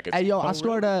winter jackets. Hey, yo, I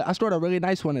scored a really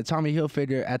nice one at Tommy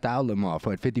Hilfiger at the outlet mall for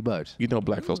like $50. You know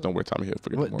black folks don't wear Tommy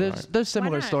Hilfiger Well, anymore, there's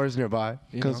similar not? stores nearby.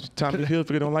 because Tommy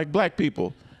Hilfiger don't like black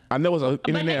people. I know it's an But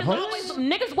internet niggas, hoax.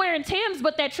 niggas wearing Timbs,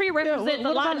 but that tree represents a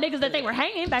lot of niggas that they were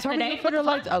hanging back in the Tommy day. Hilfiger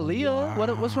liked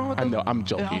Aaliyah. What's wrong with I them? know, I'm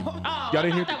joking. Oh, I Y'all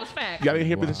didn't hear thought that was fact. Y'all didn't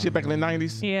hear this shit back in the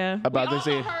 90s? Yeah. About we they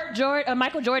also said. heard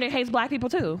Michael Jordan hates black people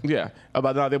too. Yeah,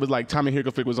 about that. There was like Tommy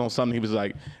Hilfiger was on something. He was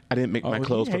like, I didn't make my he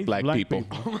clothes for hates black black people.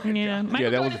 Yeah. Yeah,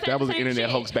 that was an internet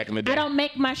hoax back in the day. I don't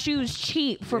make my shoes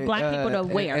cheap for black people to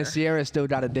wear. And Sierra still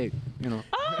got a dick, you know.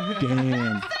 Oh, Damn. we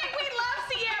love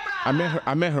Sierra.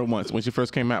 I met her once when she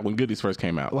first came out, when Goodies first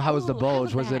came out. Well, how was the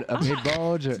bulge? Was it a big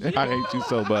bulge? Or? I hate you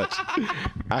so much.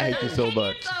 I hate you so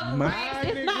much.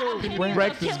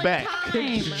 Rex is back.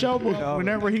 Show me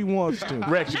whenever he wants to.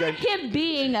 Rex, you got Him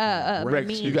being a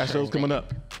Rex, you got shows coming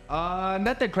up.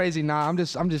 Nothing crazy. Nah, I'm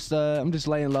just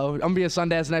laying low. I'm gonna be at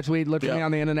Sundance next week. Look for Yeah. me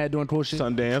on the internet doing cool shit.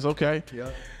 Sundance, okay.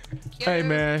 Hey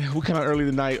man, we kind of early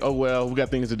tonight. Oh well, we got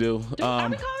things to do. Are we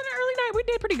calling it early night? We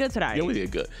did pretty good tonight. Yeah, we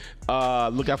did good.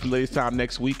 Look out for Ladies Time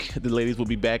next week. The ladies will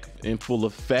be back in full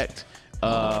effect. You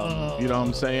know what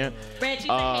I'm saying? Reggie's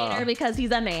a hater because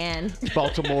he's a man.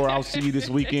 Baltimore, I'll see you this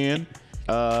weekend.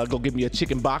 Go get me a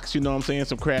chicken box, you know what I'm saying?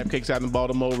 Some crab cakes out in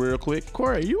Baltimore real quick.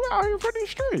 Korey, you out here for these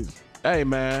streets. Hey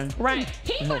man. Right.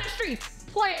 He on the streets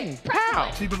playing.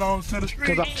 How? She belongs to the street.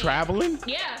 Because I'm traveling?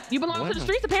 Yeah. You belong to the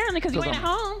streets apparently because you ain't at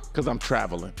home. Because I'm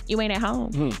traveling. You ain't at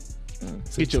home.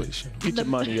 Get your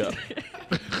money up.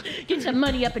 Get your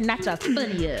money up and not your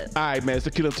money up. All right, man. It's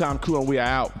the Killer Time Crew and we are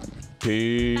out.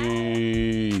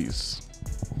 Peace.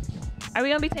 Are we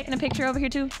gonna be taking a picture over here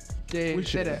too? Yeah, We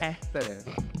should. Okay. Say that.